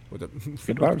 However, with the, get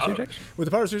the power of the Series X. with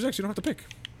the Power Series X, you don't have to pick.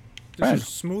 Just Right.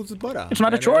 smooth the butt out. It's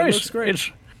not a and choice. It looks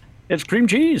great. It's cream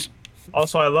cheese.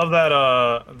 Also, I love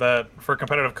that for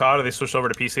competitive COD they switched over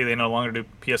to PC. They no longer do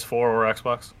PS4 or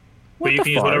Xbox. But you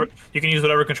can use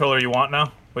whatever controller you want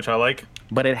now, which I like.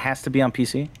 But it has to be on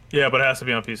PC. Yeah, but it has to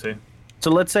be on PC. So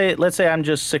let's say I'm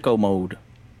just sicko mode,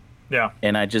 Yeah.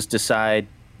 and I just decide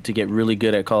to get really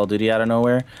good at Call of Duty out of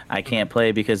nowhere. I can't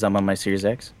play because I'm on my Series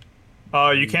X.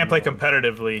 You can't play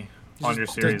competitively on your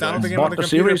Series Download X. the game on the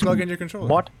computer, plug in your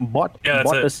controller. Yeah,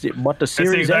 that's the It's the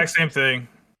Series exact X. same thing.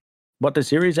 But the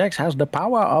Series X has the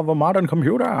power of a modern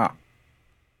computer.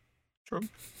 True.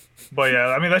 But yeah,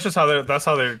 I mean that's how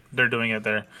they're doing it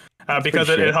there. Because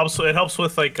pretty it shit. helps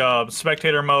with like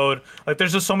spectator mode. Like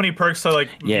there's just so many perks to like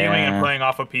viewing and Yeah. playing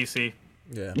off of PC.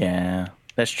 Yeah. Yeah,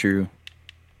 that's true.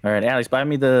 All right, Alex, buy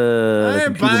me the I ain't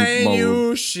computer buying mode.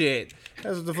 you shit.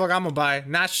 That's what the fuck I'm gonna buy.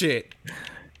 Not shit.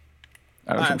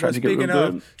 I was Alright, trying but to get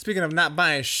real good. speaking of not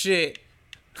buying shit,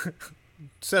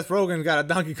 Seth Rogen got a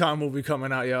Donkey Kong movie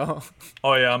coming out, y'all.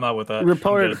 Oh yeah, I'm not with that. I'm good.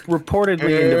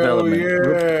 Reportedly in development.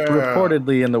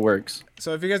 Reportedly in the works.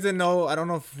 So if you guys didn't know, I don't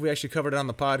know if we actually covered it on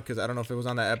the pod because I don't know if it was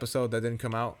on that episode that didn't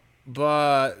come out.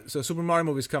 But so Super Mario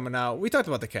movie's coming out. We talked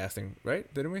about the casting,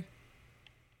 right? Didn't we?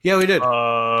 Yeah, we did.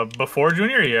 Before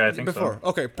Junior, yeah, I think Before. so.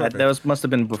 Okay, perfect. That must have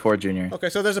been before Junior. Okay,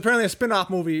 so there's apparently a spin-off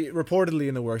movie reportedly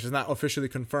in the works. It's not officially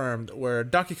confirmed. Where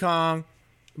Donkey Kong,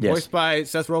 voiced by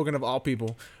Seth Rogen of all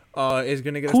people, is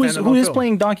going to get a standalone Who is film.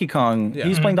 playing Donkey Kong? Yeah.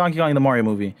 He's playing Donkey Kong in the Mario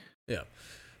movie. Yeah.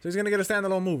 So he's going to get a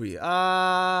standalone movie.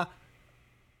 I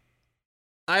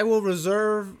will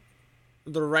reserve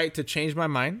the right to change my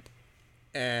mind.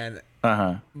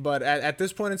 But at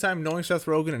this point in time, knowing Seth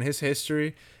Rogen and his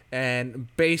history and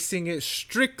basing it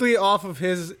strictly off of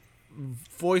his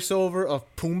voiceover of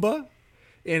Pumbaa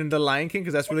in The Lion King,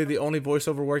 because that's really the only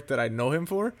voiceover work that I know him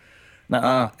for.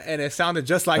 And it sounded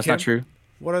just like That's him. not true.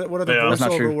 What are the That's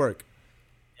not voiceover true. work?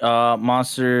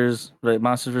 Monsters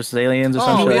vs. Aliens or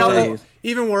something. Oh,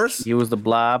 even worse. He was the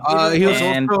Blob. He was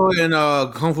and also in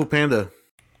Kung Fu Panda.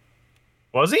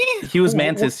 Was he? he was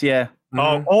Mantis. Yeah.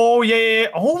 Oh yeah.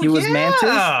 Oh, He was yeah.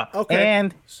 Mantis. Okay.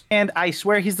 And I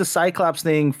swear he's the Cyclops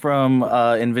thing from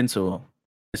Invincible.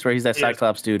 I swear he's that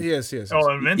Cyclops dude. Yes. Oh,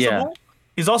 Invincible. Yeah.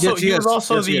 He's also Yes, was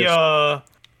also yes, the yes.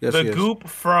 Yes, the yes. goop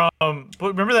from.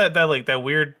 Remember that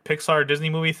weird Pixar Disney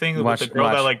movie thing with the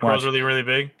girl that grows really really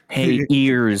big. Hey,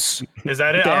 ears. Is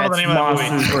that it? I don't know That's the name of that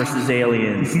Monsters movie. versus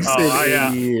Aliens. Oh,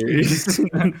 yeah. Years.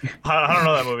 I don't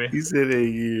know that movie. He said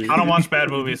 8 years. I don't watch bad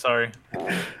movies. Sorry.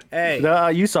 Hey. No,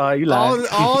 you saw it. You lied.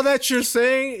 All that you're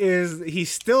saying is he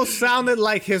still sounded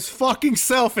like his fucking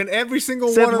self in every single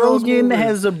Seth one of those Rogen movies.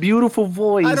 has a beautiful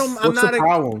voice. I'm What's the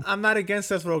problem? I'm not against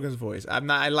Seth Rogen's voice. I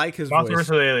like his Monsters voice.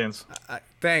 versus Aliens.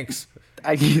 Thanks.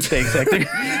 Thanks, Hector.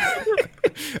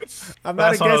 I'm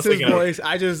not That's what I against was his thinking of. voice.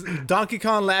 I just Donkey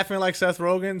Kong laughing like Seth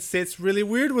Rogen sits really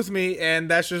weird with me, and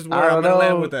that's just where I I'm don't gonna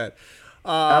land know. with that.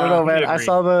 I don't know, man. I agree.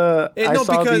 saw the. I No,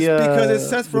 saw because it's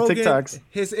Seth the Rogen.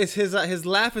 TikToks. His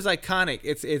laugh is iconic.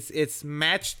 It's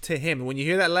matched to him. When you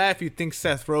hear that laugh, you think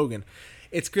Seth Rogen.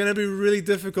 It's gonna be really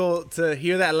difficult to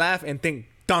hear that laugh and think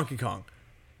Donkey Kong.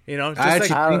 You know, just I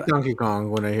like actually think Donkey Kong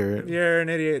when I hear it. you're an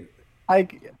idiot. I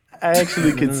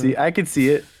actually could see. I could see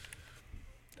it.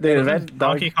 Dude, that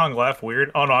Donkey Kong laugh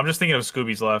weird. Oh no, I'm just thinking of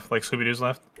Scooby's laugh, like Scooby Doo's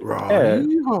laugh. Yeah.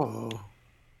 Oh.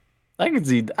 I could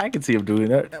see him doing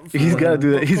that. He's got to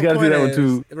do that. He's got to do that one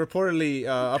too. Reportedly,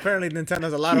 apparently Nintendo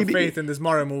has a lot of He- faith in this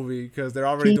Mario movie because they're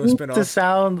already He doing needs spin-offs. to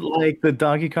sound like the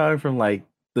Donkey Kong from like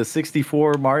the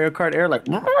 64 Mario Kart era. Like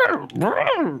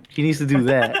he needs to do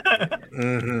that,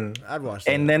 Mm-hmm. I'd watch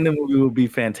that. and then the movie will be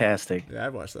fantastic. Yeah,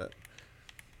 I'd watch that.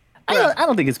 I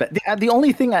don't think it's bad. The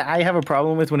only thing I have a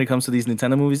problem with when it comes to these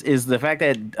Nintendo movies is the fact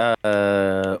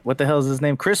that what the hell is his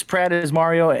name? Chris Pratt is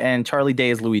Mario and Charlie Day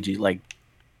is Luigi. Like,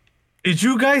 Did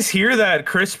you guys hear that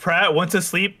Chris Pratt went to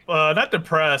sleep, not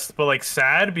depressed, but like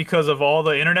sad because of all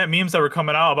the internet memes that were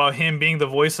coming out about him being the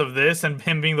voice of this and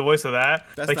him being the voice of that?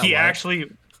 That's like not he why.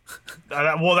 actually.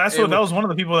 Well, that was one of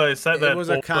the people that said that. It was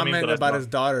a both the memes comment that I about saw. his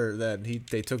daughter that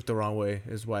they took the wrong way.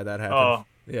 Is why that happened. Oh.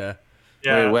 Yeah.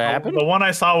 Yeah, Wait, what happened? The one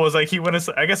I saw was like he went.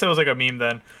 I guess it was like a meme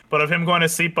then, but of him going to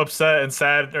sleep upset and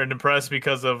sad or depressed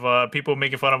because of people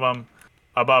making fun of him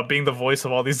about being the voice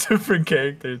of all these different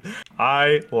characters.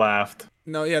 I laughed.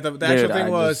 No, yeah. The actual Dude, thing I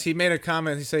was just- he made a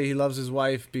comment. He said he loves his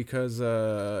wife because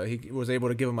he was able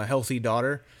to give him a healthy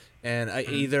daughter, and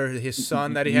either his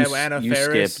son that he had with Anna you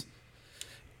Faris. skip.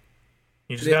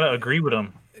 You just gotta agree with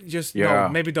him. Just Yeah. no,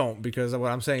 maybe don't because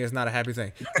what I'm saying is not a happy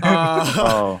thing.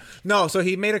 Oh, No, so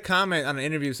he made a comment on an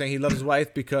interview saying he loves his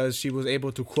wife because she was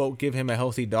able to quote give him a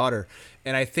healthy daughter,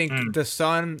 and I think the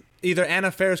son either Anna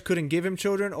Faris couldn't give him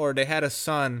children or they had a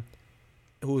son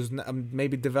who's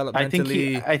maybe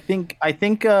developmentally. I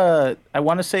think I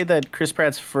want to say that Chris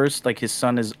Pratt's first, like his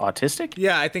son is autistic.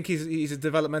 Yeah, I think he's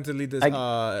developmentally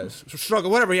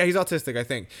struggle whatever. Yeah, he's autistic. I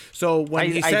think so.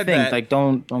 When he said that, like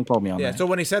don't quote me on yeah. that. So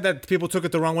when he said that, people took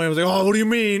it the wrong way. It was like, oh, what do you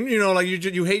mean? You know, like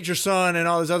you hate your son and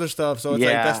all this other stuff. So it's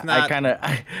like that's not.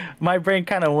 My brain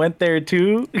kind of went there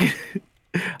too.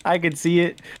 I could see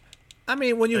it. I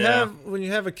mean, when you Yeah.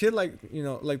 have a kid like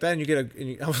like that, and you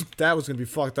get that was gonna be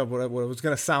fucked up. What it was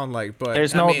gonna sound like, but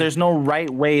There's I mean, no right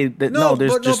way that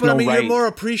there's just but no I mean, right. you're more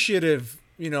appreciative,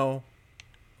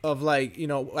 of like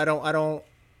I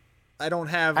don't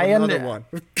have another one.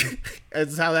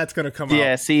 That's how that's gonna come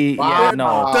Yeah, out. see, yeah,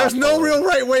 no. There's no real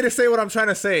right way to say what I'm trying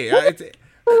to say.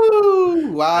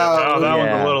 Ooh, wow. That was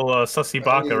Yeah. a little sussy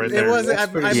baka right It there. wasn't.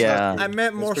 That's pretty Yeah. I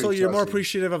meant more That's so pretty you're more trusty.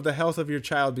 appreciative of the health of your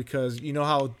child because you know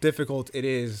how difficult it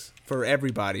is for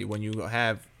everybody when you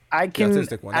have I the can.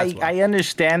 autistic one. That's why. I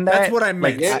understand that. That's what I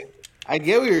meant. I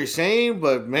get what you're saying,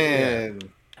 but man,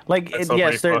 That's so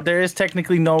yes, pretty fucked. there is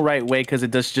technically no right way because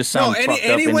it does just sound No, fucked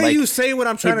any up. and, way like, you say what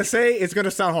I'm trying to say, it's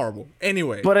gonna sound horrible.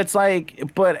 Anyway, But it's like,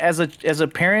 as a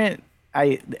parent,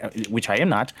 which I am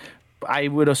not, I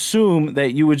would assume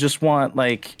that you would just want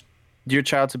like your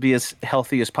child to be as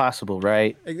healthy as possible,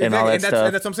 right? Exactly. And all that and that's, stuff.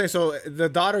 and that's what I'm saying. So the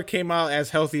daughter came out as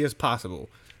healthy as possible.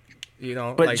 You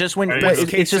know, But like, just when Right. but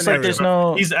Best it's just like there's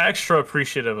no. He's extra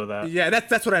appreciative of that. yeah,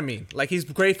 that's what I mean. Like he's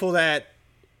grateful that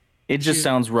It just she's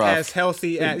sounds rough. as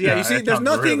healthy as Yeah, you see. it There's sounds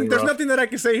nothing. really There's rough. nothing that I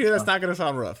can say here that's not gonna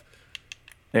sound rough.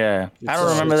 Yeah, I don't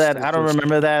just- remember that. it's I don't just-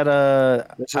 remember that.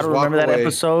 let's I just don't remember walk that away.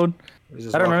 episode. Just I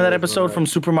don't walk remember that away episode from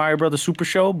Super Mario Brothers Super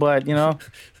Show, but you know,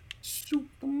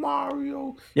 Super Mario.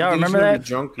 Y'all You think remember she's gonna be that?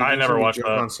 drunk? You I think never she's gonna be watched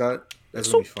drunk that. on set?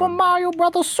 That's gonna be Super fun. Mario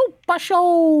Brothers Super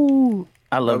Show.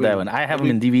 I love that one. I have them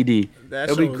in DVD. That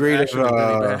It'll be show was great if, actually really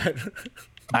bad.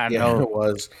 I Yeah, know. it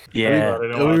was. Yeah. I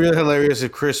didn't It'll be watch really hilarious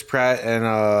if Chris Pratt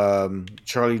and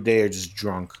Charlie Day are just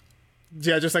drunk.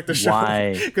 Yeah, just like the show.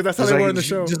 Why? Because that's how Just they like- were in the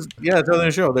show. Yeah, that's how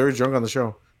they show. They were drunk on the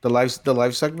show. The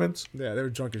live segments. Yeah, they were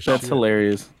drunk as shit. That's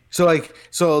hilarious.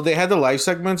 So they had the live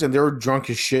segments and they were drunk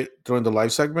as shit during the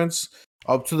live segments,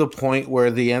 up to the point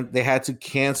where they had to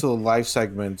cancel the live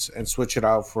segments and switch it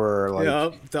out for like Yeah,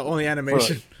 the only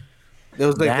animation. it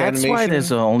was like the That's animation. why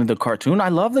there's only the cartoon. I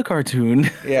love the cartoon.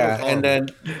 Yeah, That was and then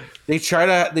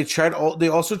they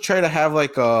also try to have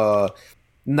like a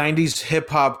 90s hip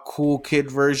hop cool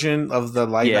kid version of the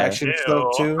live action Ew. stuff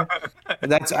too.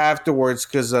 And that's afterwards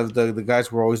because of the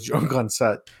guys were always drunk on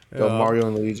set. The Yeah. Mario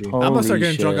and Luigi. I'm gonna start Holy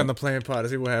getting drunk shit. on the plane pod to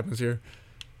see what happens here.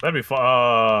 That'd be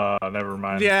fun. Never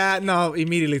mind. Yeah, no,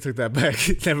 immediately took that back.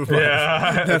 Never mind.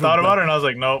 Yeah, I thought about it and I was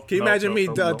like, nope. Can you nope, imagine nope, me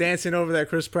nope, nope. dancing over that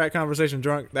Chris Pratt conversation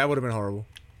drunk? That would have been horrible.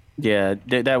 Yeah,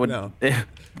 that would. No.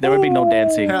 There would be no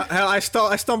dancing. Hell, I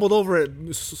stumbled over it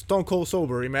stone cold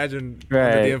sober. Imagine under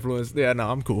Right. the influence. Yeah, no,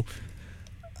 I'm cool.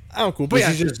 I'm cool. But We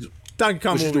yeah, should just Donkey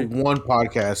Kong we should do movie. one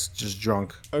podcast just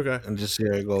drunk Okay. and just see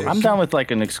how it goes. I'm down with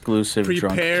like an exclusive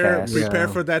drunk Prepare cast. prepare Yeah.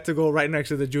 for that to go right next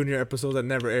to the junior episode that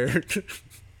never aired.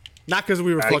 Not because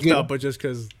we were I fucked get- up, but just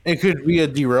because. It could be a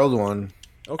derailed one.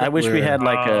 Okay. I wish we had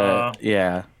like Uh, a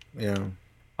yeah. Yeah.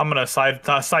 I'm gonna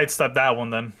sidestep that one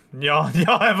then. Y'all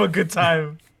have a good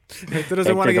time. Hector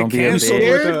doesn't want to Hector, get don't be a canceled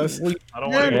bitch. with us. I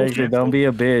don't want to Hey, get dude, don't be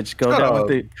a bitch.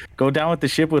 Go down with the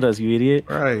ship with us, you idiot.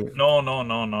 Right. No.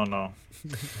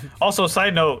 Also,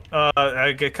 side note,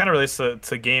 it kind of relates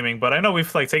to gaming, but I know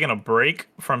we've like taken a break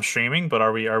from streaming. But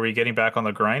are we getting back on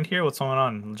the grind here? What's going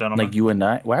on, gentlemen? Like you and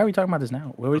I. Why are we talking about this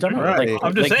now? What are we talking about? Right. Like,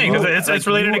 I'm just like saying, 'cause you- it's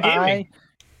related to you, gaming.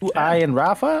 I and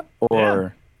Rafa,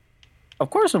 or of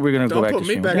course we're gonna go Don't back put to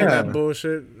me streaming. back in Yeah. that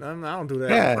bullshit. I don't do that.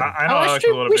 Yeah. I know Oh, Alex a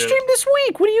little we bit. streamed this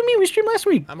week. What do you mean? We streamed last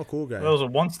week. I'm a cool guy. That was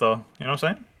once though. You know what I'm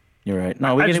saying? You're right.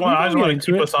 No, we I get just it. want We to get keep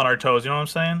into us it. on our toes. You know what I'm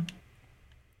saying?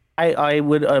 I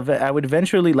would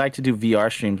eventually like to do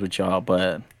VR streams with y'all,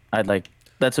 but I'd like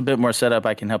that's a bit more setup.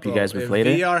 I can help you Bro, guys with if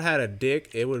later. VR had a dick,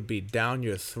 it would be down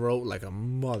your throat like a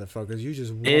motherfucker. You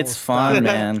just won't It's stop. fun,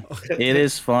 man. It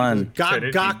is fun. Said it'd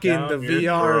be Gawking the down your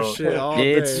VR throat. shit all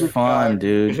It's day. fun,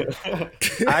 dude.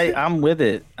 I'm with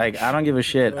it. Like I don't give a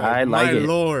shit. I like My it.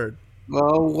 lord.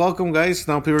 Well, welcome, guys.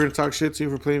 Now people are gonna talk shit to you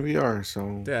for playing VR.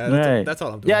 So Yeah, Right. that's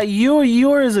all I'm doing. Yeah,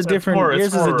 yours is a different. horror, it's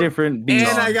Yours is a horror. different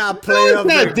beast. And I got play of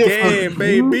Not the different. game,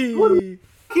 baby. what are you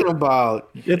talking about?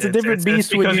 It's a different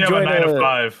beast when because you have join a 9 to a.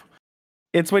 5.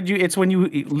 It's when you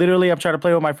literally. I'm trying to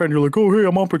play with my friend. You're like, oh hey,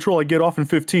 I'm on patrol. I get off in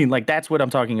 15. Like that's what I'm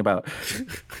talking about.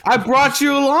 I brought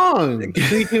you along.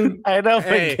 So you can- I know,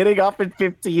 Hey. but getting off in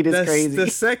 15 is crazy. The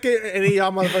second any of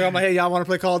y'all motherfucker, I'm like, hey, y'all want to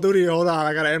play Call of Duty? Hold on,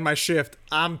 I gotta end my shift.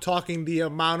 I'm talking the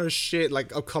amount of shit,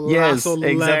 like a yes, colossal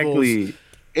levels. exactly.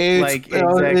 It's, Like,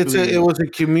 it was a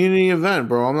community event,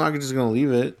 bro. I'm not just gonna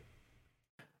leave it.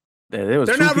 There was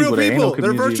They're two not real there. Ain't no people.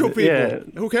 They're community, virtual but-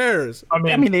 people. Who cares? I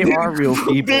Yeah. I mean, they are real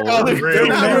people. They're not real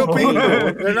people.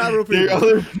 They're not real There are people.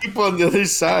 other people on the other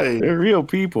side. They're real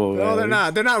people. No, man. they're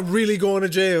not. They're not really going to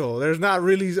jail. There's not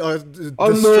really Oh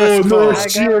distress no,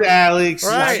 calls. shit, Alex.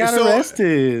 Right. I got so-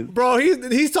 arrested. Bro,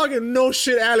 he's talking no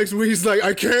shit, Alex. Where he's like,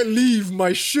 I can't leave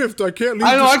my shift. I can't leave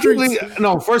I know. the I can streets. leave.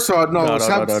 No, first of all, no. No,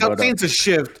 Stop no. saying it's a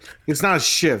shift. It's not a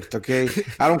shift, okay?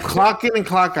 I don't clock in and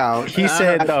clock out. He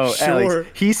said, "No, sure. Alex."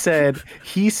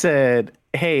 He said,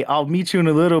 "Hey, I'll meet you in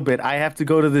a little bit. I have to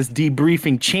go to this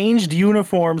debriefing. Changed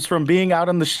uniforms from being out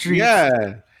on the street."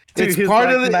 Yeah, Dude, it's his, part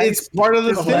like, of the. nice- It's part of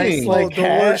the his thing. nice, like, the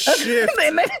word shift.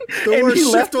 And The word he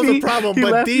shift left was a me- problem, he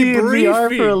but left me in VR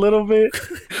debriefing. for a little bit.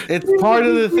 It's part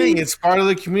of the thing. It's part of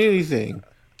the community thing.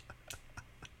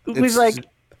 It was like,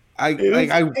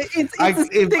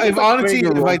 if honestly,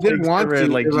 if I didn't want to,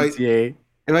 like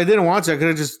if If I didn't want to, I could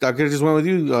have just went with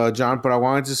you, John. But I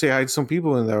wanted to say hi to some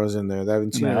people that was in there that I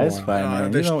haven't seen. Nah, in a that's while. fine,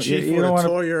 man. The chief would have want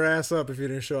tore your ass up if you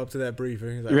didn't show up to that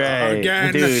briefing. He's like, Right,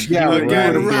 again, dude. Yeah,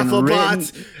 again, right.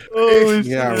 Rafflebots.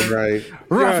 Yeah, right.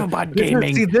 Rafflebot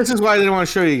gaming. See, this is why I didn't want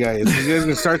to show you guys. You guys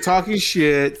gonna start talking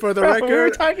shit. For the We're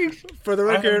record, talking.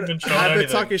 I've been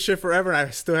talking shit forever and I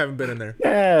still haven't been in there.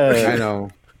 Yeah, I know.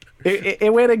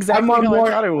 It went exactly how I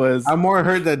thought it was. I'm more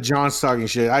hurt that John's talking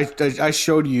shit. I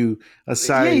showed you a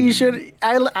side. Yeah, you should.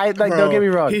 I like. Bro, don't get me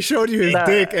wrong. He showed you his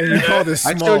dick and you called it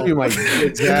small. I showed you my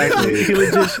exactly.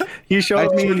 He I showed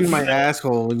showed you me. my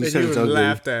asshole when you And said you it's ugly.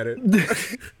 laughed at it.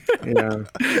 Yeah,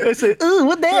 I said, "Ooh,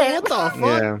 what that?" What the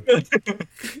fuck?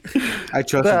 yeah. I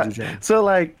trusted you, John. So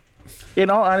like, in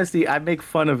all honesty, I make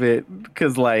fun of it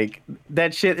because like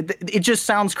that shit. It just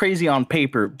sounds crazy on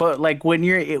paper, but like when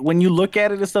you look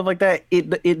at it and stuff like that,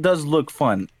 it does look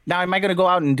fun. Now, am I gonna go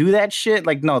out and do that shit?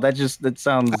 Like, no, that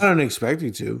sounds. I don't expect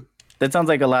you to. That sounds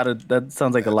like a lot of. That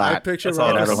sounds like a lot. I picture That's all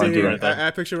I Rafa don't wanna do sitting. right there. I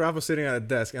picture Rafa sitting at a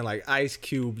desk and like Ice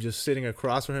Cube just sitting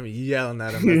across from him, yelling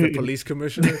at him as the police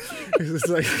commissioner. It's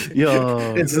like,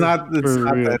 Yo, It's not real.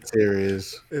 that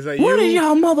serious. it's like what are you.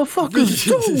 y'all motherfuckers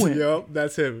doing? Yup,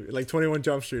 that's him. Like 21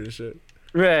 Jump Street and shit.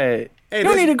 Right. Hey, You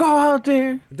this- need to go out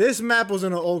there. This map was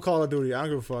in an old Call of Duty. I don't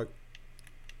give a fuck.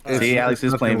 See, Alex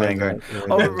is playing nothing like Vanguard.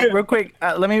 that. Oh, real quick,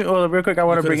 real quick, I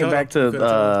want to bring it could've back told him.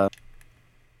 to.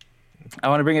 I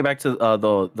want to bring it back to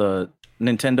the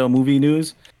Nintendo movie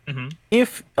news. Mhm.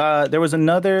 If there was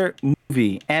another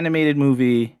animated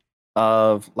movie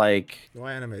of like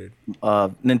Why animated?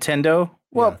 Nintendo,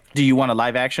 well, Yeah. do you want a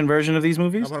live action version of these I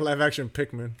movies? want a live action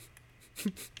Pikmin.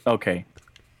 Okay.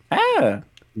 Yeah,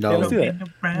 No, let's do that.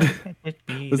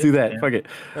 Let's do that. Fuck it.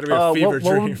 That'd be a fever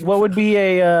dream. What would be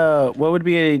a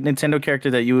Nintendo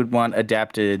character that you would want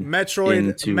adapted? Metroid,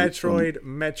 into-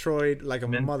 Metroid, like a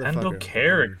Nintendo motherfucker.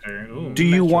 character. Ooh. Do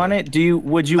you Metroid. want it?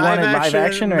 Would you want it live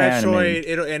action or Metroid?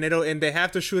 animated? And they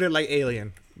have to shoot it like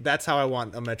Alien. That's how I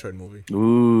want a Metroid movie.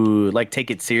 Ooh, like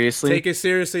take it seriously. Take it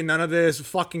seriously. None of this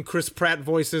fucking Chris Pratt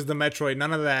voices the Metroid.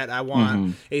 None of that. I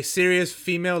want a serious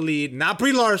female lead, not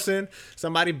Brie Larson.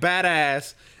 Somebody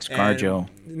badass. ScarJo.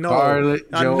 No, Scarlett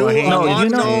a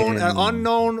Johansson. an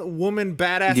unknown woman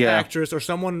badass Yeah. actress or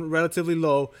someone relatively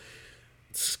low.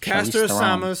 Cast her as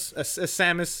Charlize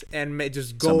Samus and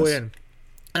just go Samus. in.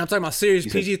 And I'm talking about series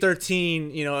said-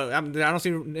 PG-13. You know, I don't see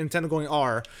Nintendo going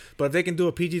R, but if they can do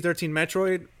a PG-13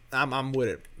 Metroid, I'm with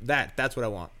it. That's what I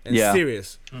want. And Yeah.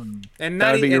 serious. And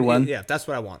That would be your one? Yeah, that's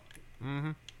what I want.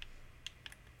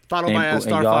 Followed by a And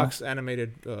Star y'all? Fox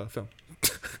animated film.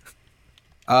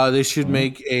 They should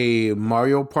make a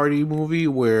Mario Party movie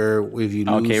where if you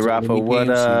lose Okay, the Rafa, mini what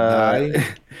games, you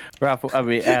die.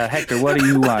 Rafa, Hector, what do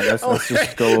you want? Let's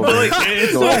just go over. But like,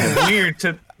 it's go over. so weird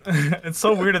to. It's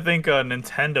so weird to think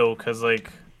Nintendo because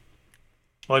like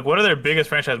what are their biggest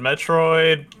franchise?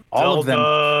 Metroid, All of them.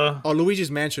 Zelda. Oh, Luigi's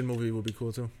Mansion movie would be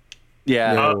cool too.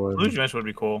 Yeah. Yeah. Luigi Mansion would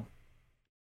be cool.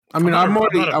 I mean, I'm I'm not a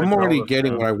big already Zelda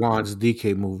getting fan. what I want. It's a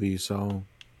DK movie, so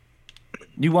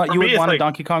You For me, would it's want a like-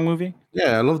 Donkey Kong movie?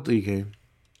 yeah, I love DK.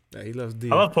 Yeah, he loves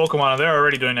D. I love Pokemon. They're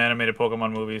already doing animated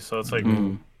Pokemon movies, so it's like.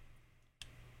 Mm-hmm.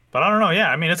 But I don't know. Yeah,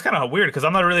 I mean, it's kind of weird because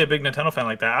I'm not really a big Nintendo fan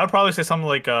like that. I would probably say something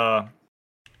like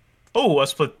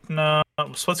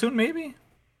Splatoon maybe.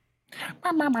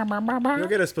 You'll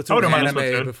get a I Splatoon wouldn't mind a anime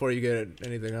Splatoon. before you get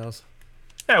anything else.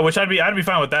 Yeah, which I'd be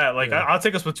fine with that. Like Yeah. I'll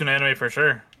take a Splatoon anime for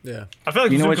sure. Yeah. I feel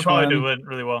like You know Splatoon which could probably one? do it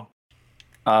really well.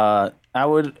 I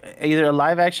would either a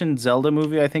live action Zelda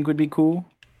movie I think would be cool,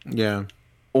 Yeah,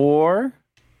 or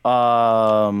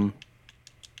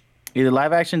either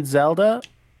live action Zelda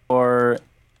or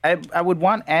I would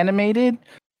want animated,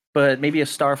 but maybe a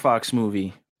Star Fox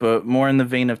movie, but more in the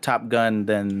vein of Top Gun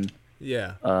than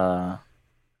Yeah. But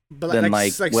like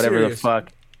whatever serious. the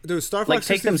fuck. Dude, Star Like, Fox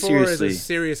take them 64 is seriously. a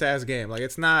serious ass game. Like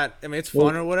it's not. I mean, it's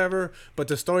fun or whatever, but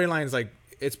the storyline's like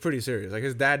it's pretty serious. Like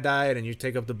his dad died, and you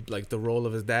take up the role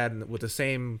of his dad with the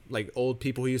same like old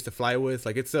people he used to fly with.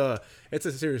 Like it's a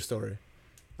serious story.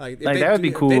 Like, if Like, that would be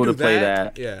if cool they to do play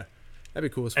that. Yeah, that'd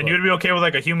be cool as fuck. And you'd be okay with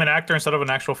like a human actor instead of an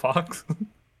actual fox.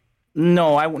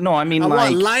 No, I mean I like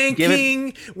want Lion give it-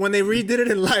 King when they redid it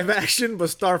in live action,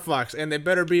 but Star Fox, and they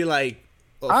better be like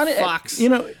a fox. You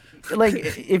know, like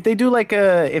if they do like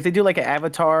an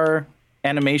Avatar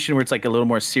animation where it's like a little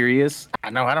more serious. I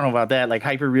don't know about that. Like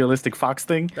hyper realistic Fox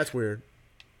thing. That's weird.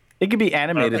 It could be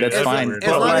animated. Okay, That's that's fine. weird. As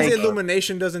But long like, as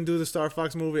Illumination doesn't do the Star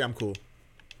Fox movie, I'm cool.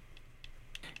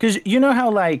 because you know how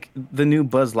like the new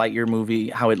Buzz Lightyear movie,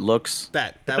 how it looks,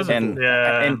 That was and cool.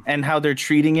 Yeah. and how they're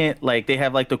treating it. Like they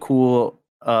have like the cool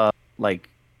like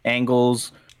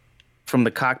angles from the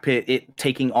cockpit, it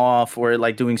taking off or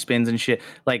like doing spins and shit,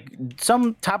 like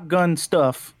some Top Gun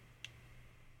stuff,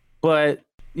 but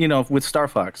with Star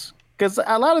Fox, because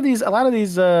a lot of these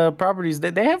properties,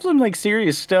 they have some like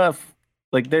serious stuff,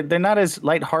 like they're not as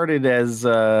lighthearted as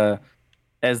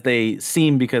they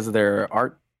seem because of their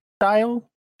art style,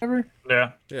 whatever.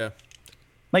 Yeah.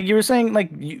 Like you were saying,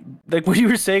 like what you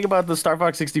were saying about the Star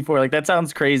Fox 64, like that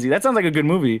sounds crazy. That sounds like a good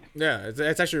movie. Yeah,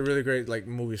 it's actually a really great like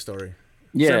movie story.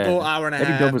 Yeah, simple hour and a that'd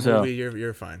be half dope as hell. movie.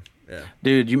 You're fine. Yeah,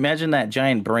 dude, you imagine that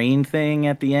giant brain thing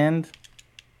at the end,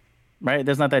 right?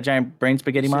 There's not that giant brain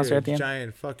spaghetti monster at the end.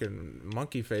 Giant fucking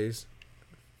monkey face.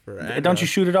 Don't you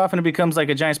shoot it off and it becomes like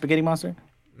a giant spaghetti monster?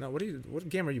 No, what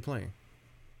game are you playing?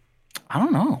 I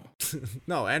don't know.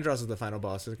 No, Andros is the final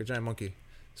boss. It's like a giant monkey,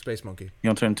 space monkey. You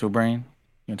don't turn into a brain.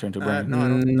 You don't turn into a brain.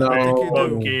 No, I don't think you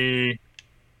do. Monkey.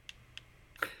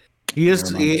 He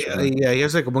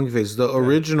has like a monkey face. The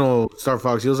original Star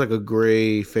Fox, he was like a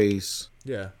gray face.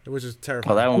 Yeah, which is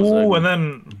terrifying. Oh, that one was Ooh, ugly. and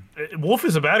then Wolf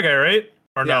is a bad guy, right?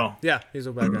 Or no? Yeah, he's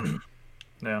a bad guy.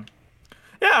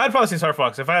 Yeah, I'd probably see Star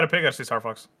Fox. If I had to pick, I'd see Star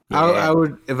Fox. I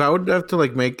would, if I would have to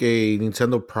like make a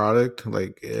Nintendo product,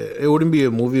 like it wouldn't be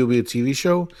a movie, it would be a TV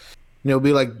show. It would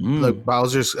be like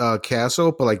Bowser's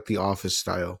Castle, but like the Office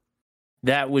style.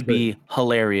 That would be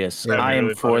hilarious. That'd be I am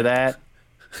really for funny. that.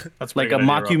 That's Like a pretty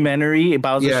good idea, Rob. mockumentary.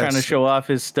 Bowser's Yes. trying to show off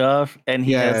his stuff, and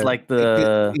he has like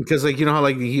the because like how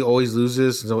like he always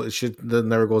loses, so shit that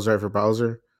never goes right for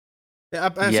Bowser. Yeah,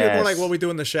 I see it more like what we do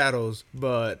in the shadows,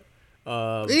 but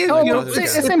it's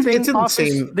the same thing. It's in the Office,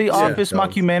 same- the Office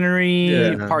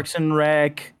mockumentary, Yeah. Parks and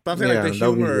Rec. But I'm saying like the that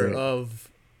would be humor great. of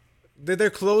they're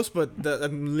close, but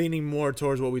I'm leaning more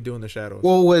towards what we do in the shadows.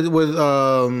 Well, with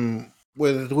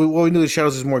what we do in the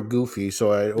shadows is more goofy,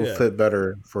 so it will fit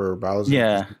better for Bowser.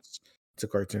 Yeah. It's a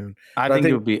cartoon. I But think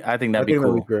it would be. I think that'd be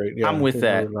cool. Great. Yeah, I'm with I think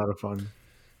that. would be a lot of fun.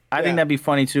 I think that'd be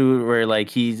funny too, where like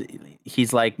he's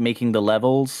like making the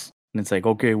levels, and it's like,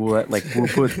 okay, we'll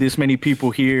put this many people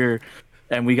here,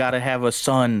 and we gotta have a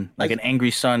sun, like an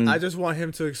angry sun. I just want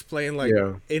him to explain like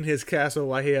in his castle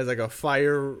why he has like a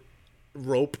fire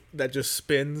rope that just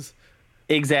spins.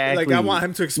 Exactly. Like I want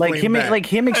him to explain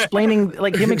him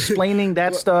explaining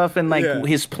that stuff and like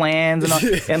his plans and all,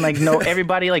 and like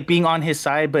everybody like being on his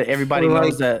side, but everybody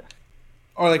knows that.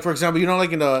 Or like for example,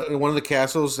 like in one of the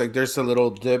castles, like there's a little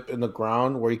dip in the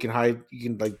ground where you can hide, you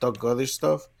can like duck other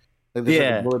stuff. Like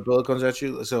there's like a bullet comes at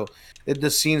you. So the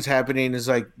scene's happening is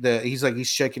like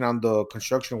he's checking on the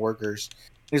construction workers.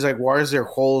 He's like, why is there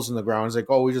holes in the ground? He's like,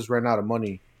 oh, we just ran out of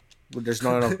money. There's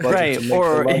not enough budget Right, to make the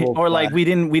level or like flat.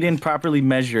 we didn't properly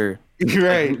measure.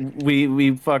 Right.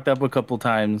 We fucked up a couple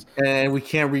times. And we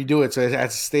can't redo it, so it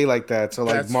has to stay like that. So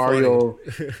like That's Mario,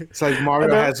 it's like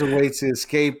Mario has a way to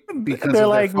escape because They're of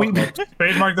like, their fuck-ups.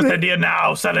 Trademark this idea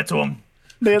now. Sell it to him.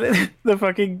 The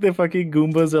fucking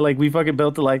Goombas are like, we fucking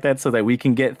built it like that so that we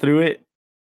can get through it.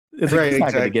 It's like, Right, he's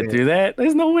not gonna get exactly. through that.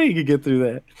 There's no way you can get through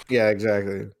that. Yeah,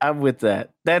 exactly. I'm with that.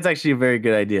 That's actually a very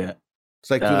good idea. It's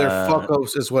like through their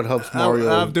fuck-ups is what helps Mario.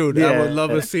 I would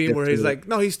love a Yeah. scene where he's like,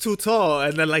 no, he's too tall,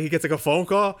 and then like he gets like a phone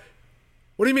call.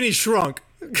 What do you mean he shrunk?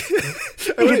 He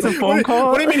gets a phone call?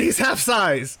 What do you mean he's half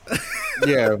size?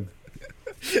 Yeah.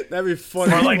 That'd be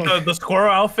funny. Or like the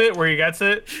squirrel outfit where he gets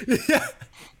it. Yeah.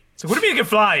 So what do you mean you can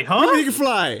fly, huh? He can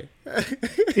fly.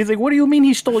 He's like, what do you mean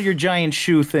he stole your giant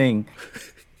shoe thing?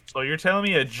 So you're telling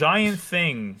me a giant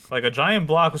thing, like a giant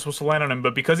block, was supposed to land on him,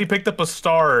 but because he picked up a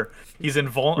star, he's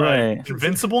Right.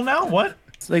 invincible now? What?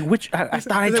 It's like, I thought I He's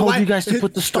like, told why- you guys to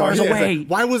put the stars Yeah, it's away. like,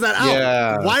 why was that out?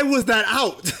 Yeah. Why was that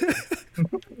out?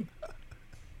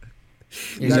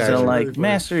 He's Exactly. like, really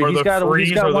Master, Or he's the got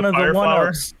freeze or one the of the fire one flower.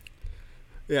 ups.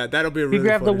 Yeah, that'll be a He really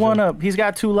grabbed the funny one show. up. He's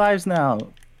got 2 lives now.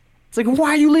 It's like, why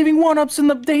are you leaving 1-ups in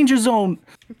the danger zone?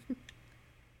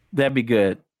 That'd be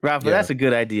good. Rafa, Yeah. that's a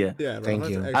good idea. Yeah, bro, Thank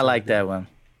that's you. an I excellent like idea. that one.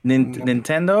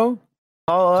 Nintendo,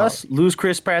 call us, lose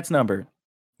Chris Pratt's number.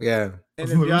 Yeah. And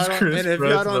if y'all Who's don't, Chris and if y'all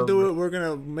Pratt's don't do number? it, we're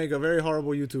gonna make a very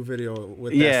horrible YouTube video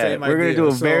with that Yeah, same we're gonna idea. do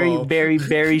a So- very, very,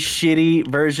 very shitty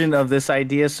version of this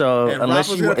idea. So And unless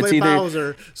Rafa's you, gonna it's play either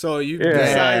Bowser, so you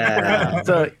Yeah. decide.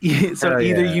 so Oh,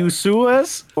 either yeah. you sue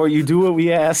us or you do what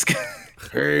we ask.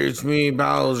 Hey, it's me,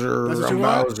 Bowser. That's what I'm you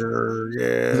want? Bowser.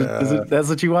 Yeah. That's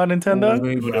what you want, It's Nintendo?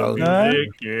 me, Bowser. Huh?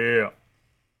 Yeah.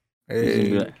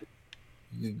 Hey,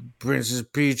 Princess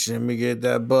Peach, let me get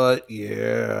that butt.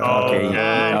 Yeah. Okay,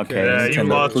 yeah. okay, Yeah, you Nintendo,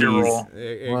 lost your please. role.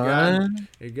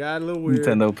 It got a little weird.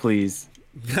 Nintendo, please.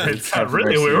 It's Have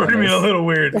really mercy weird. What do you on mean a us. little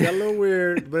weird? It got a little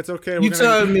weird, but it's okay. You We're gonna-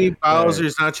 telling me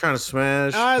Bowser's not trying to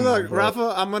smash? All right, Come on, look, bro.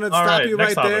 Rafa, I'm gonna All stop right, you right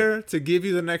next topic. there to give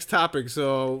you the next topic.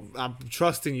 So I'm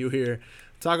trusting you here.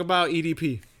 Talk about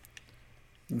EDP.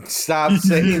 Stop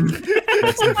saying.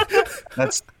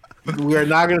 That's we are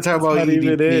not going to talk about not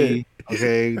even EDP.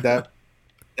 Okay, that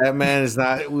man is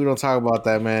not. We don't talk about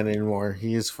that man anymore.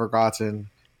 He is forgotten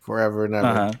forever and ever.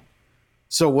 Uh-huh.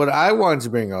 So what I wanted to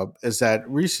bring up is that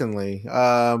recently,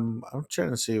 I'm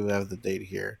trying to see if I have the date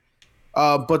here.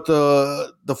 But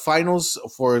the finals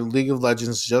for League of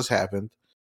Legends just happened.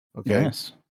 Okay.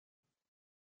 Yes.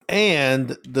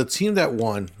 And the team that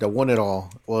won it all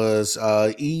was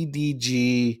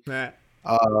EDG.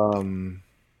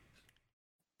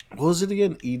 What was it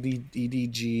again?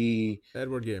 EDG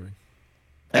Edward Gaming.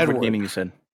 Edward Gaming, you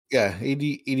said. Yeah,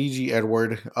 EDG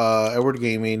Edward. Edward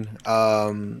Gaming.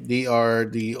 They are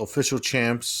the official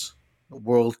champs, the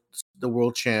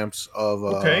world champs of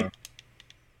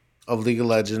League of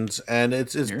Legends, and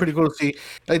it's pretty cool to see.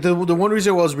 Like the one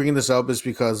reason I was bringing this up is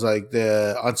because like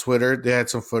on Twitter they had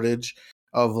some footage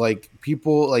of like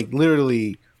people, like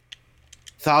literally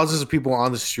thousands of people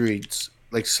on the streets,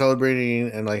 like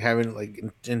celebrating and like having like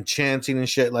and chanting and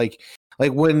shit. Like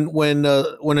when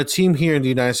a team here in the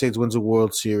United States wins a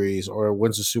World Series or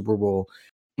wins a Super Bowl,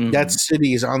 that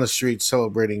city is on the street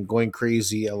celebrating, going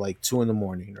crazy at like 2 a.m.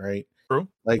 Right? True.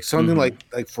 Like something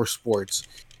like for sports.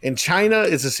 In China,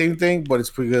 it's the same thing, but it's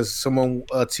because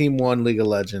a team won League of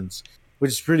Legends,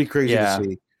 which is pretty crazy to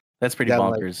see. That's pretty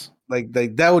bonkers. Like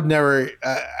that would never,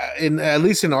 at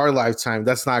least in our lifetime,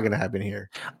 that's not going to happen here.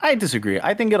 I disagree.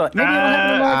 I think maybe it'll happen in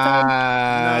our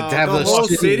lifetime. To have the whole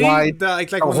city, like the when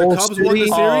the whole Cubs won the city?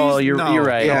 series. Oh, you're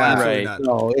right. Yeah, You're right. Not.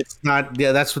 No, it's not.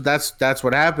 Yeah, that's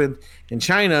what happened in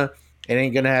China. It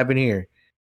ain't going to happen here.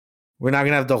 We're not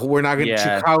gonna have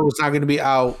Chicago's not gonna be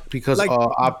out because Like,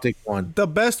 Optic won. The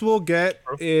best we'll get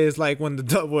is like when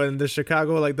the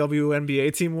Chicago like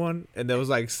WNBA team won, and there was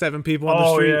like 7 people on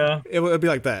the street. Yeah. It would be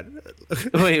like that.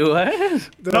 Wait, what?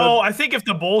 No, I think if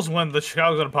the Bulls win, the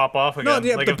Chicago's gonna pop off again. No,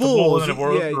 yeah, like the if the Bulls Bulls,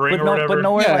 win a ring or whatever. But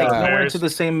nowhere Yeah. nowhere to the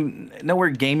same,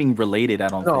 nowhere gaming related. I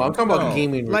don't think. No, I'm talking about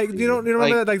gaming. Like you don't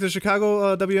remember that, like the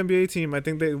Chicago WNBA team? I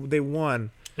think they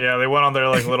won. Yeah, they went on their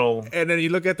like little. And then you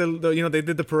look at the they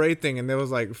did the parade thing, and there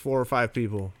was like 4 or 5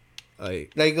 people.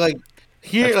 Like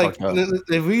here, That's like fucked up.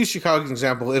 if we use Chicago as an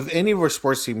example, if any of our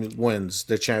sports team wins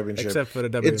the championship, except for the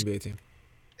WNBA team,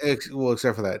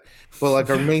 except for that, but like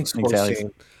our main sports Exactly.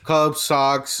 team, Cubs,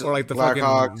 Sox, or like the fucking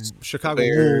Blackhawks, Chicago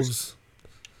Bears. Wolves.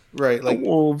 right? Like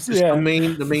Wolves, just the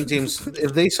main teams.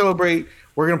 If they celebrate,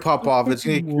 we're gonna pop off. It's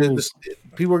people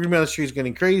are gonna be on the streets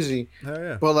getting crazy. Oh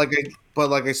yeah. But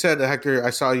like I said, Hector, I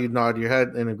saw you nod your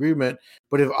head in agreement.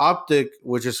 But if Optic,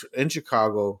 which is in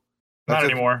Chicago, Not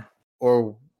anymore.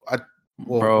 or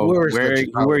Bro,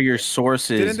 who are your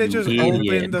sources? Didn't they just you open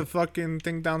idiot? the fucking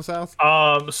thing down south?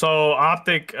 So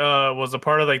Optic was a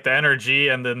part of like the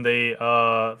NRG, and then they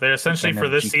essentially for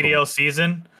this NRG CDL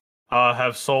season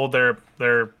have sold their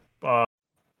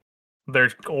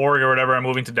org or whatever and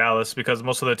moving to Dallas because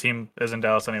most of the team is in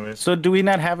Dallas anyways. So do we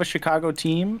not have a Chicago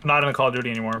team? Not in the Call of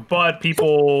Duty anymore. But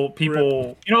people you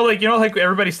know like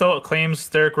everybody still claims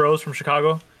Derrick Rose from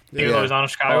Chicago. Even though he's not in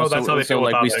Chicago, that's how they feel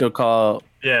like with we Optic. still call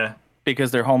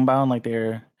because they're homebound, like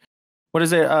they're what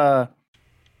is it?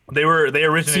 they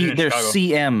originated in they're Chicago.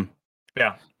 CM.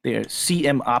 Yeah. They're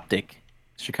CM Optic.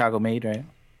 Chicago made, right?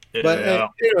 But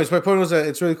anyways, my point was that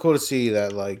it's really cool to see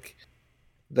that like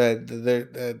that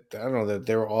I don't know that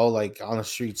they were all like on the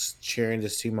streets cheering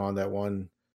this team on that won.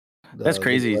 That's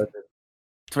crazy.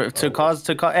 To cause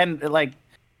and like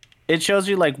it shows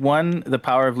you like the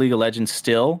power of League of Legends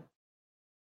still.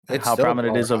 It's how still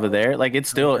prominent it is over there. Like it's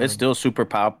still super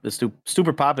pop. It's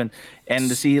super popping, and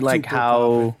to see like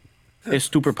how it's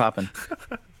super popping,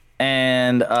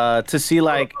 and to see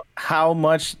like how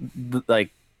much like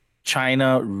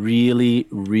China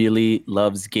really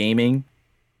loves gaming.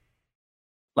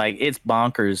 Like it's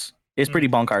bonkers. It's pretty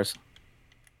bonkers.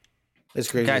 It's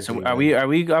crazy. Guys, are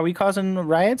we causing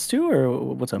riots too,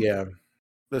 or what's up? Yeah.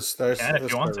 Let's start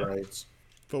riots.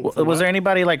 Was there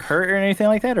anybody like hurt or anything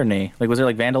like that, or nay? Like, was there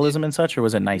like vandalism and such, or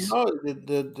was it nice? No, it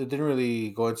didn't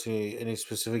really go into any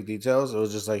specific details. It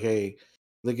was just like, hey,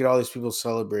 look at all these people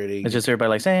celebrating. It's just everybody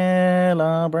like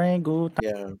celebrate good time.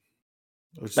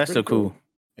 Yeah, That's so cool.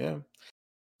 Yeah,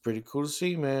 pretty cool to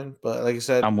see, man. But like I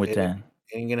said, I'm with that.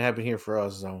 Ain't gonna happen here for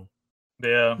us, though.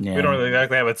 Yeah, we don't really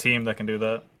exactly have a team that can do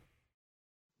that.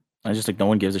 I just like no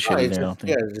one gives a shit either. I don't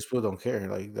think. Yeah, just people don't care.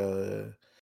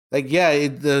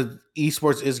 The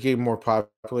esports is getting more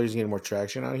popular, it's getting more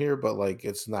traction out here, but like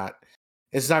it's not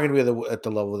gonna be at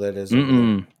the level that it is.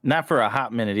 Not for a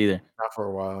hot minute either. Not for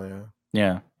a while, yeah.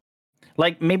 Yeah,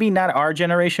 like maybe not our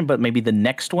generation, but maybe the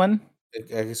next one.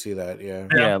 I can see that, yeah.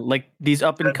 Yeah, like these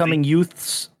up and coming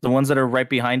youths, the ones that are right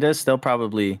behind us, they'll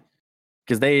probably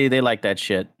because they like that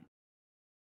shit.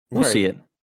 We'll see it.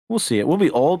 We'll see it. We'll be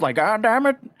old. Like, ah, damn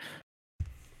it.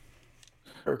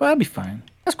 But that'll be fine.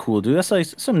 That's cool, dude. That's like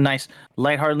some nice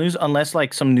lighthearted news. Unless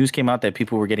like some news came out that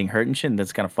people were getting hurt and shit, and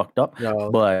that's kind of fucked up.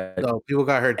 No, people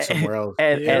got hurt somewhere else.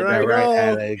 Here I go.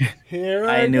 Alex. Here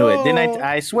I knew it. Didn't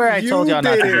I? I swear I told y'all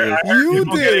not to do it. You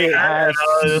did it. I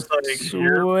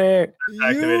swear.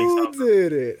 You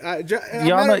did it.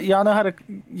 Y'all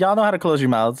know how to close your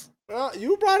mouths.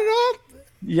 You brought it up.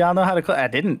 Y'all know how to close. I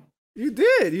didn't. You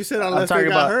did. You said unless they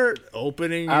got hurt.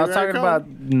 Opening. I was talking about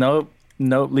nope.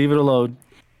 Leave it alone.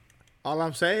 All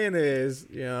I'm saying is,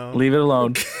 you know, leave it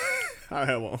alone.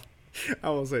 I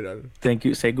won't say nothing. Thank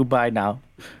you. Say goodbye now.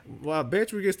 Well,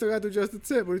 bitch, we still got to do just the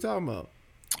tip. What are you talking about?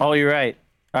 Oh, you're right.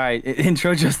 All right,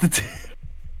 intro just the tip.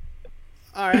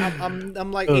 All right,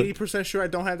 I'm like 80% sure I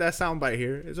don't have that soundbite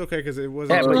here. It's okay because it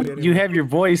wasn't. Yeah, but anyway. You have your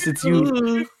voice. It's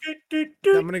you. There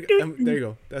you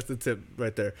go. That's the tip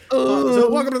right there.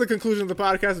 So welcome to the conclusion of the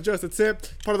podcast of Just a Tip,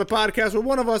 part of the podcast where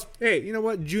one of us. Hey, you know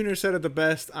what? Junior said it the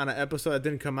best on an episode that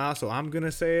didn't come out, so I'm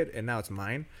gonna say it, and now it's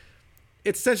mine.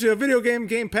 It's essentially a video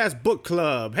Game Pass book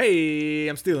club. Hey,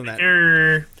 I'm stealing that.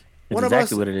 One of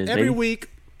us every week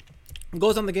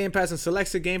goes on the Game Pass and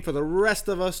selects a game for the rest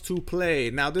of us to play.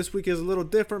 Now, this week is a little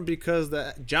different because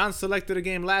John selected a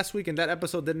game last week and that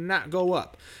episode did not go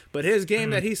up. But his game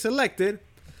that he selected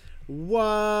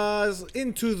was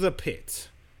Into the Pit.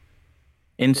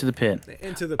 Into the Pit.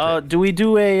 Into the Pit. Do we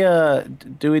do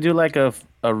like a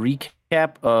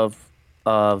recap of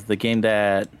the game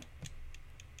that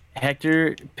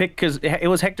Hector picked? Because it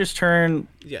was Hector's turn.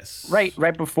 Yes.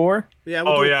 Right before. Yeah.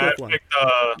 We'll do a quick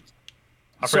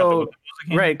one.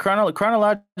 Right,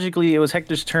 chronologically, it was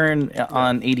Hector's turn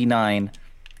on 89.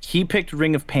 He picked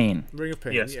Ring of Pain. Ring of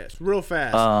Pain, yes. Real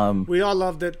fast. We all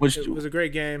loved it. It was a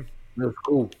great game. It was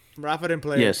cool. Rafa didn't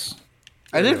play it. Yes.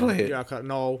 I did play it.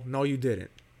 No, you didn't.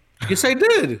 Yes, I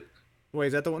did. Wait,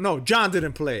 is that the one? No, John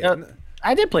didn't play it.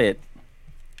 I did play it.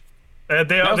 They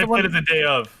played it the day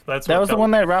of. That was the one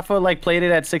that Rafa played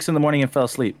it at 6 a.m. and fell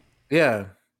asleep. Yeah.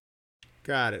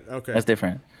 Got it. Okay. That's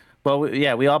different. But we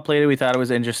all played it. We thought it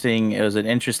was interesting. It was an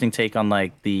interesting take on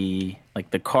the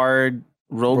card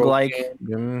roguelike.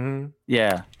 Mm-hmm.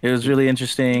 Yeah, it was really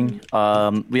interesting.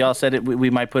 We all said it. We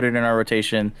might put it in our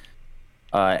rotation.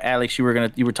 Alex, you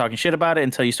were talking shit about it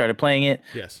until you started playing it.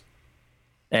 Yes.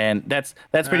 And that's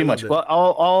pretty much. Well,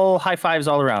 all high fives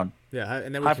all around. Yeah,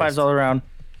 and then high fives all around.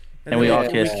 And we all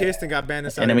kissed. We kissed and got banned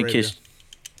in Saudi And then we Arabia. kissed.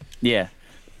 Yeah,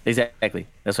 exactly.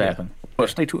 That's what happened.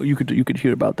 But stay tuned. You could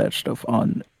hear about that stuff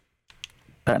on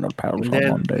Panel Paddles on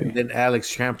Monday. And then Alex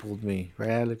trampled me, right?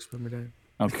 Alex, remember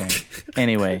that? Okay.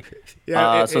 Anyway,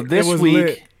 so this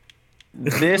week,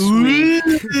 this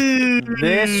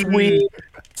week,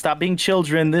 stop being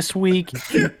children. This week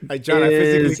John, I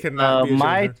physically cannot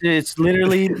be it's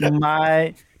literally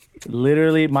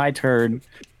my turn.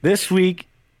 This week,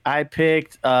 I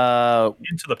picked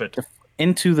Into the Pit.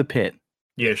 Into the Pit.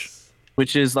 Yes.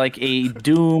 Which is like a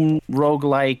Doom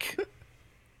roguelike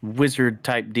wizard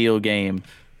type deal game.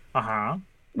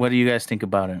 What do you guys think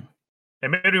about it? It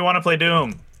made me want to play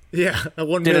Doom. Yeah,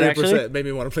 1,000,000% made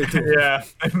me want to play Doom. Yeah,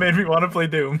 it made me want to play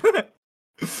Doom.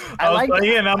 I was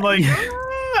playing it and I'm like,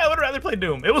 I would rather play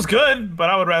Doom. It was good, but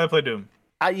I would rather play Doom.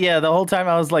 The whole time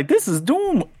I was like, this is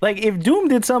Doom. Like, if Doom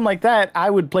did something like that, I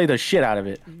would play the shit out of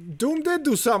it. Doom did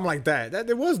do something like that.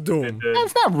 It was Doom.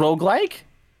 That's not roguelike.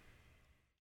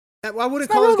 I wouldn't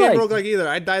call this game roguelike either.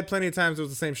 I died plenty of times. It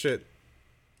was the same shit.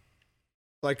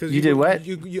 Like, cause you did what?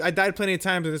 I died plenty of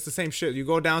times and it's the same shit. You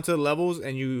go down to the levels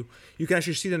and you can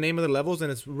actually see the name of the levels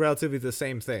and it's relatively the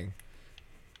same thing.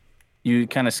 You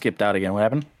kind of skipped out again. What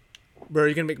happened? Bro,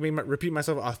 you gonna make me repeat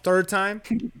myself a third time?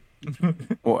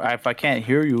 Or if I can't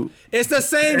hear you, it's the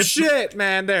same shit,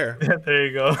 man. There. There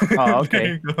you go. Oh,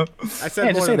 okay. I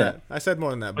said more than that. I said more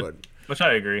than that, but which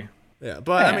I agree. Yeah,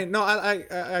 but I mean, no,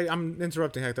 I'm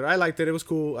interrupting Hector. I liked it. It was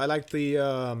cool. I liked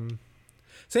the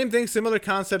same thing, similar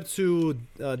concept to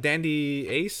Dandy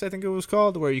Ace, I think it was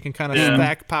called, where you can kind of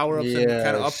stack power ups and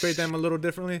kind of upgrade them a little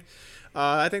differently.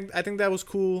 I think that was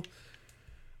cool.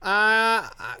 I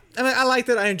mean, I liked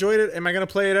it. I enjoyed it. Am I gonna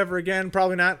play it ever again?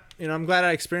 Probably not. You know, I'm glad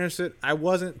I experienced it. I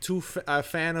wasn't too a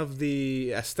fan of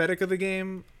the aesthetic of the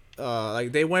game.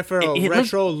 Like they went for a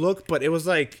retro look, but it was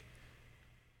like,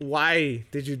 why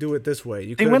did you do it this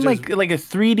way? They went like a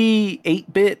 3D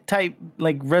 8-bit type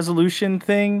like resolution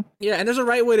thing. Yeah, and there's a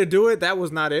right way to do it. That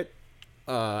was not it.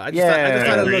 I just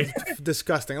thought it looked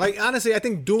disgusting. Like honestly, I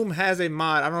think Doom has a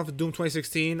mod. I don't know if it's Doom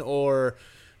 2016 or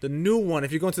the new one.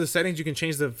 If you go into the settings, you can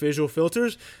change the visual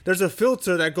filters. There's a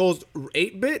filter that goes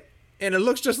 8-bit, and it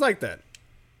looks just like that.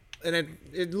 And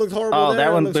it looked horrible. Oh,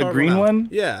 that one, the green one.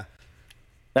 Yeah.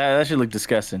 That should look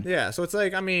disgusting. Yeah, so it's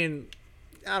like, I mean,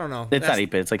 I don't know. It's not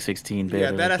 8-bit. It's like 16-bit.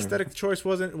 Yeah, that aesthetic choice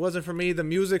wasn't for me. The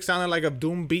music sounded like a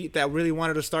Doom beat that really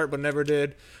wanted to start but never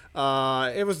did.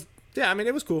 It was, yeah, I mean,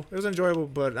 it was cool. It was enjoyable,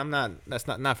 but that's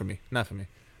not for me. Not for me.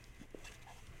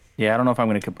 Yeah, I don't know if I'm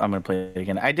gonna play it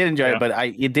again. I did enjoy it, but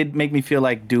it did make me feel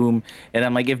like Doom. And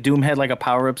I'm like, if Doom had like a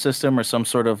power-up system or some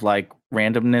sort of like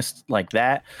randomness like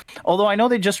that. Although I know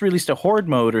they just released a horde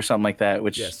mode or something like that,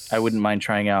 which I wouldn't mind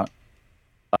trying out.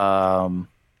 But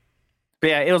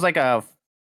yeah, it was like a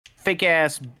fake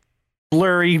ass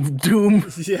blurry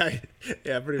Doom. yeah,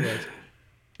 pretty much.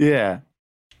 Yeah.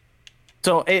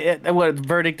 So what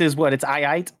verdict is what? It's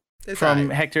I-ite from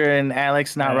Hector and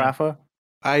Alex, not Rafa.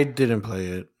 I didn't play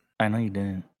it. I know you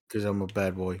didn't. Because I'm a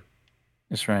bad boy.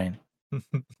 That's right.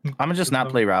 I'm gonna just not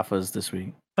play Rafa's this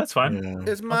week. That's fine.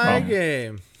 Yeah. It's my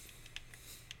game.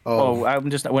 Oh,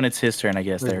 I'm just when it's his turn, I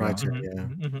guess. There. My turn, yeah.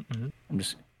 I'm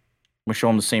gonna show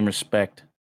him the same respect.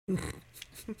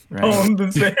 Right. Oh,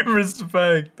 the same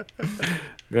respect.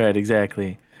 Right,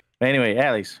 exactly. But anyway,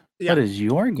 Alex, what is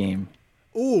your game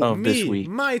of this week?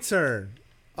 My turn.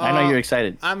 I know you're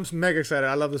excited. I'm mega excited.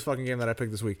 I love this fucking game that I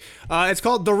picked this week. It's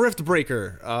called The Rift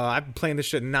Breaker. I've been playing this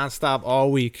shit nonstop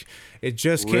all week. It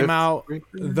just came out.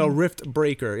 The Rift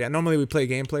Breaker. Yeah, normally we play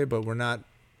gameplay, but we're not.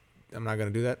 I'm not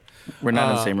gonna do that. We're not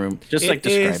in the same room. Just like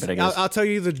describe it, I guess. I'll tell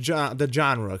you the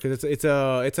genre because it's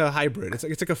a hybrid. It's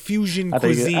like a fusion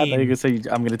cuisine. I thought you were gonna say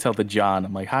I'm gonna tell the John.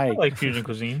 I'm like, hi. I like fusion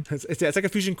cuisine. It's like a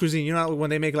fusion cuisine. You know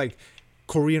when they make like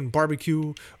Korean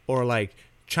barbecue or like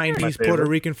Chinese Puerto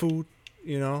Rican food.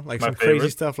 You know, like some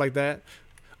crazy stuff like that.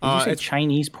 Did you say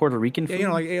Chinese Puerto Rican food? Yeah, you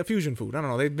know, like a fusion food. I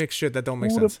don't know. They mix shit that don't make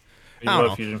sense. I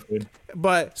love fusion food.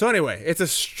 But so anyway, it's a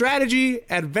strategy,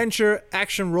 adventure,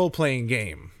 action role playing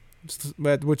game,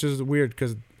 which is weird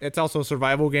because it's also a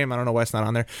survival game. I don't know why it's not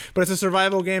on there, but it's a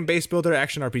survival game, base builder,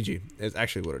 action RPG. Is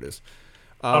actually what it is.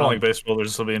 I don't like base builders.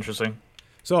 This will be interesting.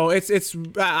 So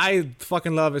I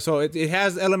fucking love it. So it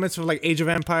has elements of like Age of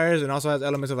Empires and also has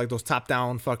elements of like those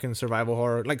top-down fucking survival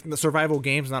horror, like the survival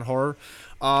games, not horror.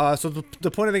 So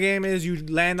the point of the game is you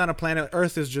land on a planet.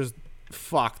 Earth is just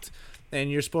fucked,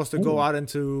 and you're supposed to go out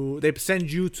into. They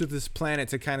send you to this planet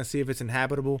to kind of see if it's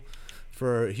inhabitable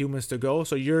for humans to go.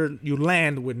 So you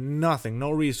land with nothing,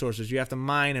 no resources. You have to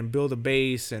mine and build a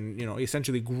base and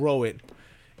essentially grow it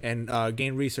and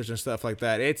gain research and stuff like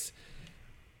that. It's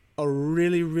a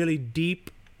really, really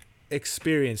deep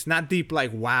experience. Not deep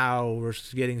like wow, we're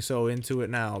getting so into it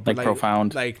now. But like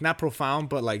profound. Like not profound,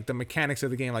 but like the mechanics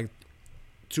of the game. Like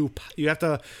you have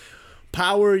to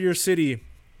power your city.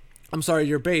 I'm sorry,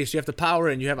 your base. You have to power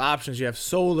it and you have options. You have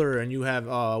solar and you have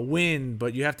wind,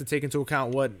 but you have to take into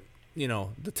account what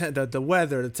the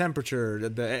weather, the temperature,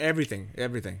 the everything.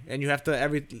 And you have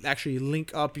to actually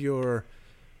link up your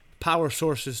power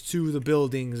sources to the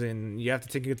buildings, and you have to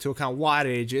take into account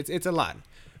wattage. It's a lot,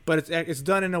 but it's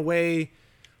done in a way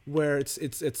where it's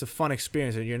a fun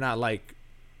experience, and you're not like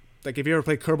if you ever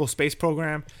played Kerbal Space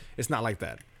Program, it's not like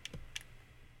that.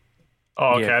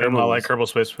 Oh, okay. I did not like Kerbal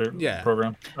Space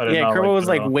Program. Kerbal was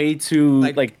like way too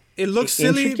like it looks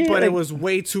silly, but like, it was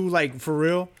way too like for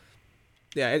real.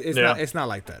 Yeah, it's not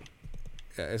like that.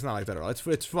 Yeah, it's not like that at all.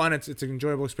 It's fun. It's an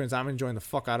enjoyable experience. I'm enjoying the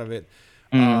fuck out of it.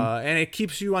 And it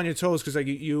keeps you on your toes because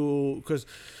because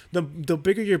the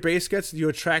bigger your base gets, you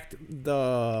attract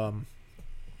the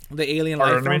alien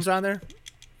life forms on there.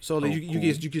 So that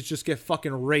you could just get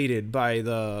fucking raided by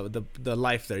the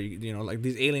life there. Like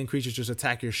these alien creatures just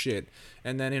attack your shit,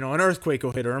 and then an earthquake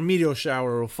will hit or a meteor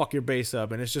shower will fuck your base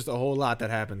up, and it's just a whole lot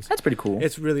that happens. That's pretty cool.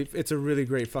 It's a really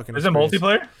great fucking. Is it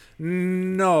multiplayer?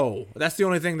 No, that's the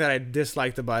only thing that I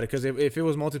disliked about it. Because if it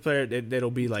was multiplayer,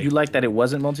 it'll be like. You like that it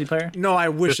wasn't multiplayer? No, I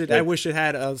wish it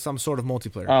had some sort of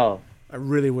multiplayer. Oh, I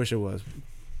really wish it was.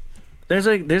 There's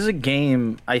a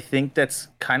game I think that's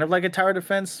kind of like a tower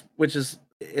defense, which is.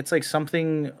 It's like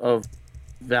something of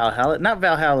Valhalla, not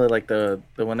Valhalla like the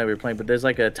one that we were playing, but there's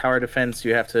like a tower defense.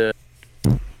 You have to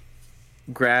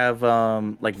grab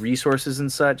like resources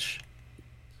and such,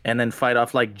 and then fight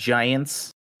off like giants.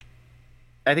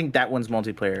 I think that one's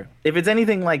multiplayer. If it's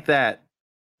anything like that,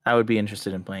 I would be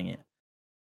interested in playing it.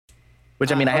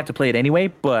 Which I mean, I have to play it anyway,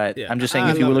 but I'm just saying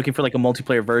if you were looking for like a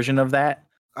multiplayer version of that.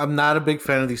 I'm not a big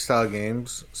fan of these style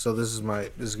games, so this is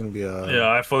gonna be a. Yeah,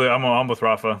 I'm with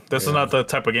Rafa. This is not the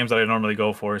type of games that I normally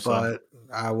go for. So. But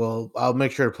I'll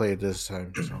make sure to play it this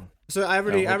time. So I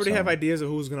already have ideas of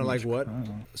who's gonna like what.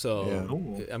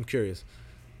 So I'm curious.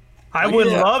 I would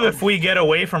love if we get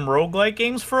away from roguelike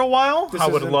games for a while. I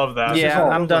would love that. Yeah,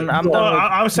 I'm done. I'm done.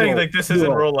 I'm saying like this isn't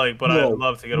roguelike, but I'd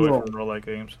love to get away from roguelike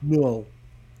games. No.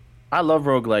 I love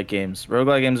roguelike games.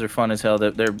 Roguelike games are fun as hell.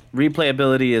 Their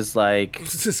replayability is like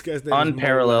This guy's name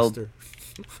unparalleled.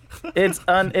 Is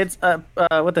What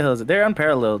the hell is it? They're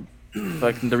unparalleled.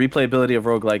 Like the replayability of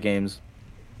roguelike games.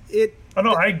 Oh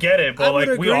no, I get it, but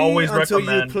like we always recommend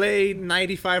until you play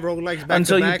 95 roguelikes back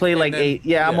until to back, you play like 8.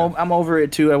 Yeah, I'm over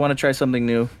it too. I want to try something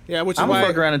new. Yeah, which is I'm why gonna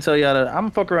fuck around and tell you how to. I'm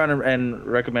gonna fuck around and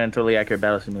recommend Totally Accurate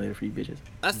Battle Simulator for you bitches.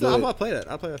 I'm gonna play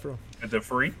that. I'll play that for real. Is it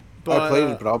free? But, I played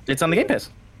it, but it's on the Game Pass.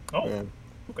 Oh, Yeah.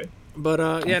 okay. But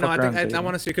yeah, no, fuck I around think too. I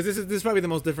want to see because this is probably the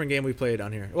most different game we played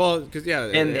on here. Well, because In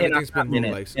a everything's hot been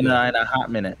minute. roguelikes. In a hot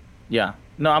minute. Yeah.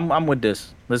 No, I'm with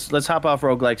this. Let's hop off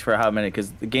roguelikes for a hot minute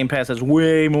because the Game Pass has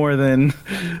way more than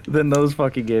those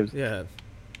fucking games. Yeah.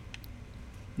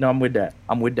 No, I'm with that.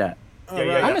 All Yeah,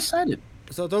 right. I'm excited.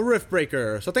 So the Rift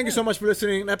Breaker. So thank you so much for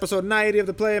listening to episode 90 of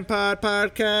the Playing Pod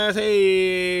podcast.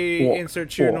 Hey, Cool. insert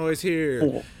cheer Cool. noise here.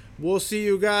 Cool. We'll see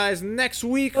you guys next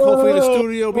week. Hopefully the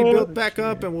studio will be built back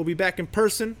up and we'll be back in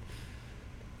person.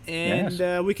 And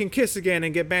Yes. we can kiss again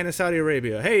and get banned in Saudi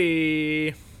Arabia.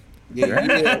 Hey. Yeah.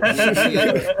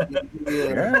 Yes.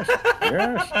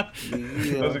 That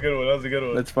was a good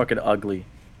one. That's fucking ugly.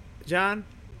 John,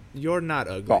 you're not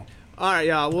ugly. Oh. All right,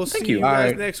 y'all. We'll Thank see you. you guys All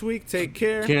right. next week. Take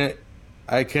care. Can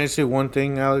I say one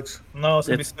thing, Alex? No, it's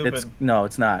gonna be It's stupid. no,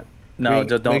 it's not. No,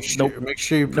 just don't. Make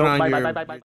sure you put Nope. on Bye, your bye, bye, bye, bye.